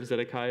 11th year of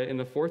Zedekiah, in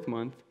the 4th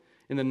month,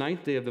 in the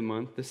 9th day of the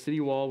month, the city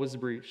wall was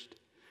breached.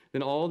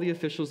 Then all the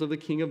officials of the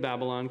king of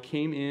Babylon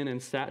came in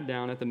and sat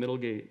down at the middle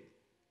gate.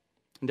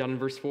 And down in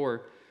verse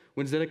 4,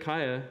 when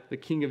Zedekiah, the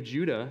king of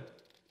Judah,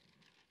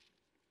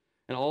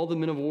 and all the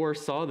men of war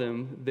saw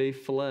them, they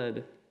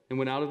fled and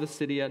went out of the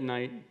city at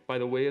night by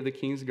the way of the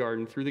king's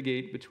garden through the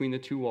gate between the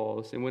two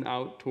walls and went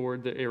out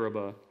toward the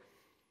Arabah.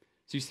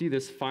 So you see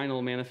this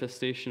final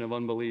manifestation of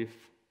unbelief.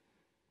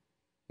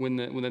 When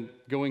the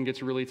going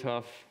gets really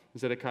tough,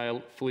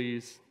 Zedekiah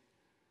flees,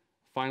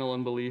 final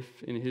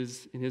unbelief in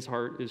his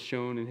heart is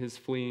shown in his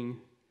fleeing.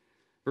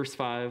 Verse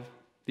 5,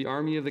 the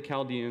army of the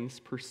Chaldeans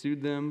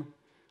pursued them,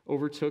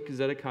 overtook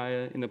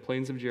Zedekiah in the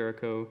plains of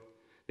Jericho.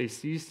 They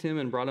seized him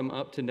and brought him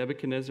up to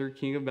Nebuchadnezzar,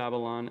 king of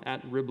Babylon,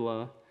 at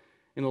Riblah,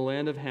 in the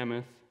land of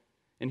Hamath,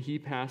 and he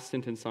passed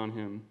sentence on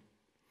him.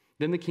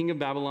 Then the king of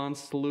Babylon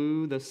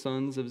slew the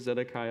sons of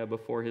Zedekiah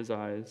before his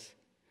eyes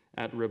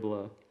at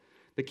Riblah.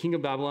 The king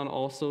of Babylon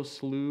also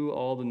slew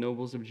all the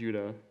nobles of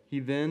Judah. He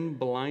then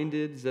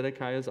blinded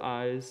Zedekiah's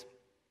eyes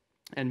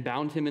and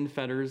bound him in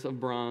fetters of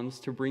bronze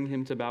to bring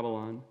him to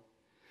Babylon.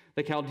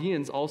 The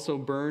Chaldeans also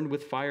burned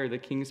with fire the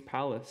king's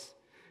palace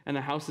and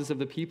the houses of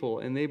the people,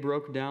 and they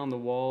broke down the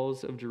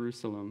walls of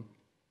Jerusalem.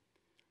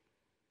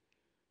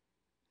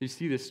 You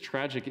see this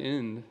tragic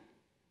end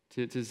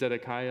to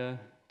Zedekiah,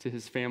 to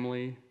his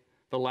family.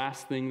 The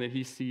last thing that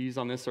he sees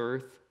on this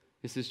earth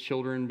is his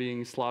children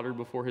being slaughtered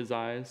before his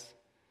eyes,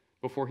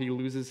 before he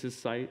loses his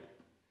sight.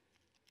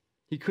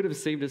 He could have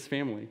saved his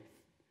family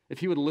if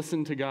he would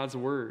listen to God's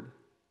word.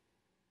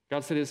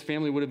 God said his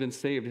family would have been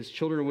saved, his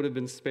children would have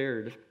been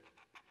spared,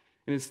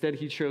 and instead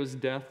he chose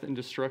death and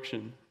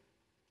destruction.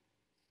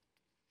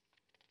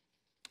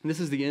 And this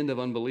is the end of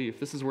unbelief.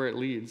 This is where it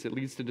leads. It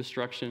leads to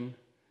destruction,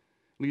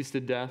 leads to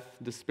death,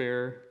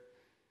 despair.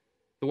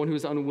 The one who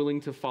is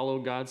unwilling to follow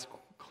God's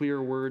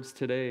clear words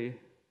today,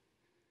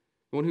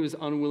 the one who is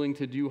unwilling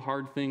to do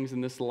hard things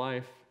in this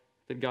life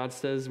that God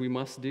says we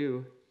must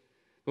do,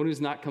 the one who is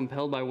not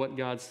compelled by what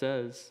God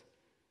says,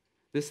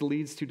 this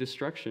leads to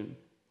destruction.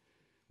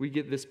 We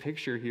get this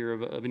picture here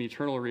of an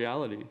eternal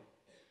reality,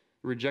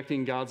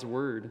 rejecting God's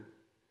word,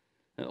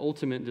 an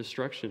ultimate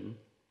destruction.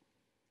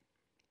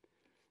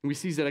 And we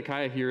see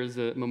Zedekiah here as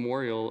a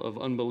memorial of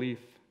unbelief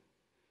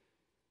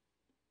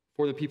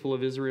for the people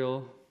of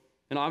Israel.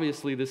 And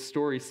obviously, this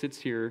story sits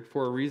here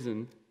for a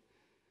reason,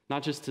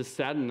 not just to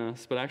sadden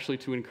us, but actually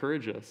to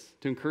encourage us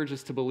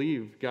to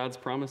believe God's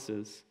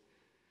promises.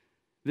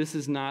 This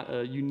is not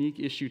a unique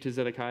issue to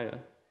Zedekiah.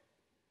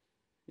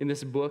 In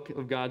this book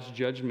of God's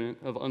judgment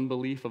of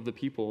unbelief of the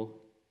people,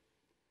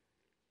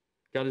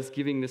 God is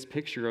giving this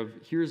picture of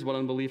here's what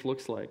unbelief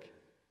looks like,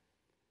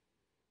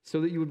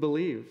 so that you would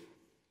believe.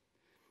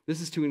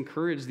 This is to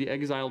encourage the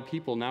exiled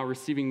people now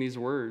receiving these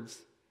words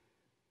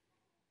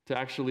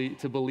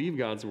to believe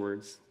God's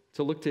words,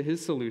 to look to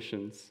his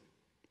solutions.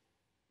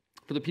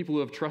 For the people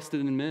who have trusted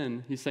in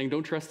men, he's saying,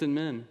 don't trust in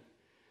men.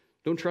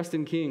 Don't trust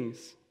in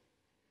kings.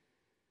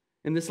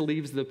 And this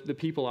leaves the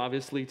people,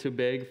 obviously, to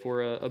beg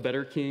for a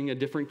better king, a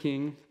different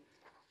king.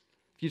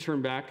 If you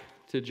turn back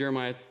to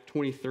Jeremiah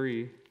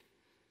 23,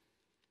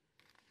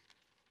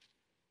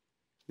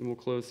 and we'll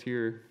close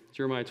here.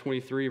 Jeremiah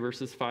 23,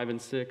 verses 5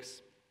 and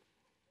 6.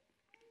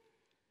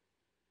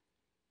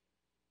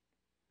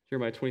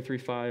 Jeremiah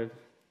 23:5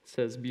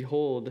 says,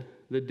 behold,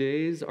 the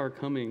days are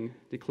coming,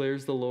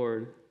 declares the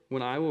Lord,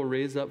 when I will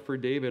raise up for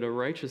David a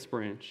righteous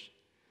branch,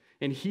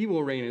 and he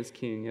will reign as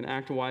king and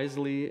act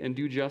wisely and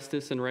do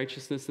justice and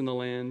righteousness in the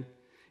land.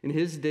 In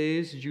his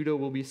days, Judah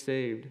will be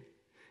saved,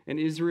 and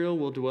Israel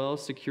will dwell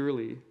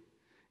securely.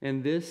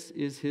 And this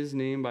is his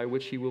name by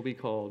which he will be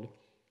called,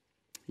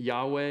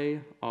 Yahweh,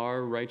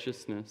 our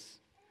righteousness.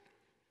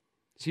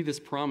 See this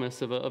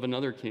promise of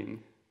another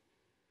king,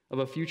 of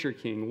a future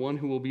king, one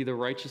who will be the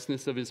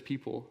righteousness of his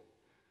people.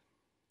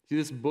 See,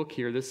 this book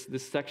here, this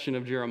section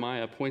of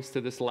Jeremiah points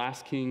to this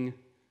last king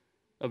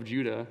of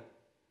Judah,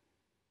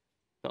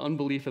 the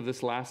unbelief of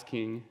this last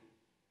king,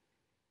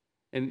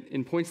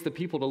 and points the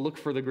people to look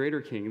for the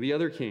greater king, the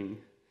other king.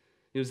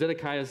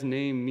 Zedekiah's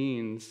name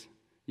means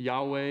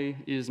Yahweh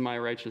is my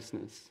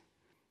righteousness.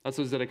 That's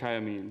what Zedekiah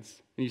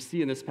means. And you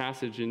see in this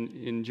passage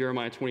in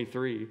Jeremiah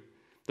 23,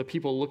 the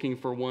people looking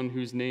for one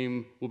whose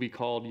name will be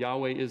called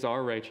Yahweh is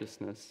our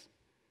righteousness.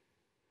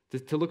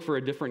 To look for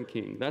a different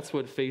king. That's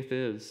what faith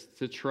is,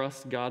 to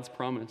trust God's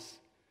promise.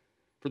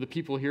 For the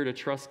people here to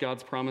trust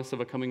God's promise of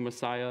a coming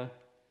Messiah,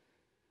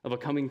 of a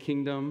coming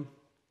kingdom.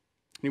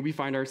 And we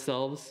find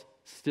ourselves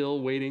still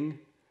waiting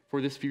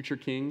for this future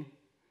king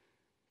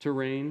to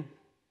reign.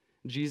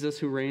 Jesus,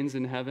 who reigns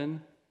in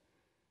heaven,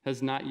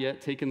 has not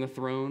yet taken the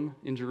throne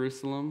in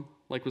Jerusalem,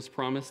 like was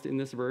promised in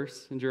this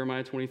verse in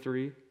Jeremiah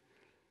 23.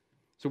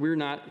 So we're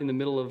not in the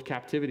middle of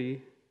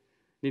captivity,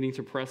 needing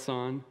to press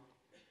on,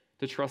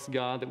 to trust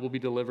God that we'll be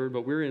delivered,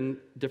 but we're in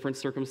different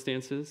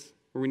circumstances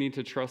where we need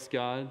to trust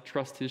God,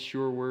 trust his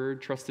sure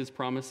word, trust his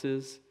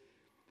promises,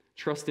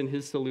 trust in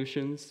his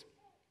solutions.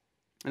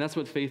 And that's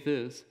what faith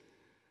is.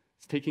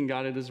 It's taking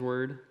God at his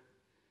word,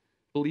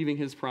 believing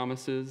his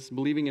promises,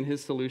 believing in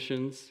his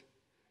solutions.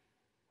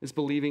 It's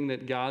believing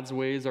that God's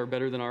ways are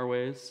better than our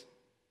ways.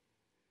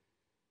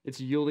 It's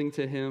yielding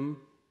to him,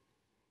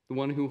 the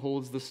one who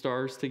holds the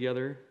stars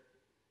together,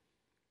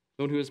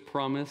 the one who has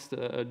promised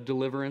a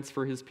deliverance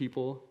for his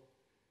people.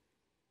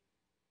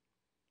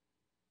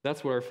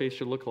 That's what our faith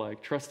should look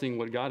like, trusting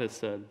what God has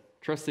said,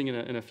 trusting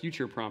in a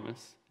future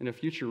promise, in a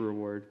future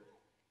reward.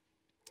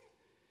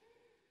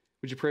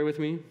 Would you pray with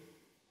me?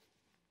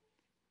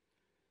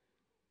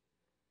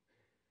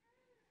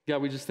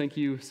 God, we just thank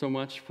you so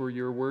much for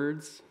your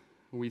words.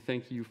 We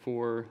thank you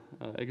for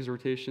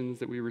exhortations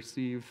that we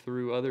receive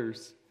through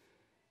others.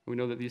 We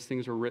know that these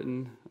things were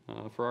written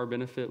for our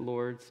benefit,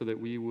 Lord, so that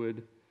we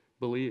would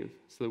believe,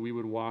 so that we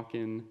would walk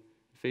in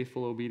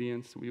faithful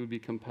obedience. We would be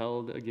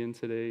compelled again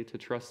today to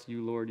trust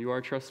you, Lord. You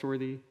are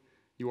trustworthy.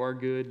 You are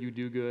good. You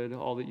do good.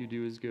 All that you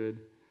do is good.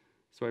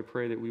 So I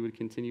pray that we would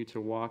continue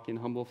to walk in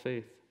humble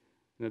faith,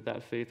 and that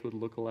that faith would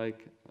look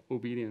like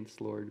obedience,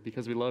 Lord,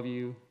 because we love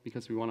you,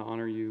 because we want to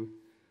honor you.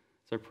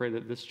 So I pray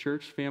that this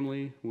church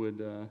family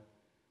would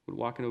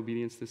walk in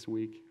obedience this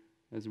week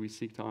as we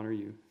seek to honor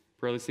you.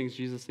 Pray all these things,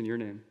 Jesus, in your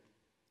name.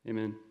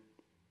 Amen.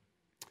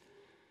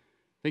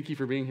 Thank you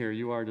for being here.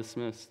 You are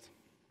dismissed.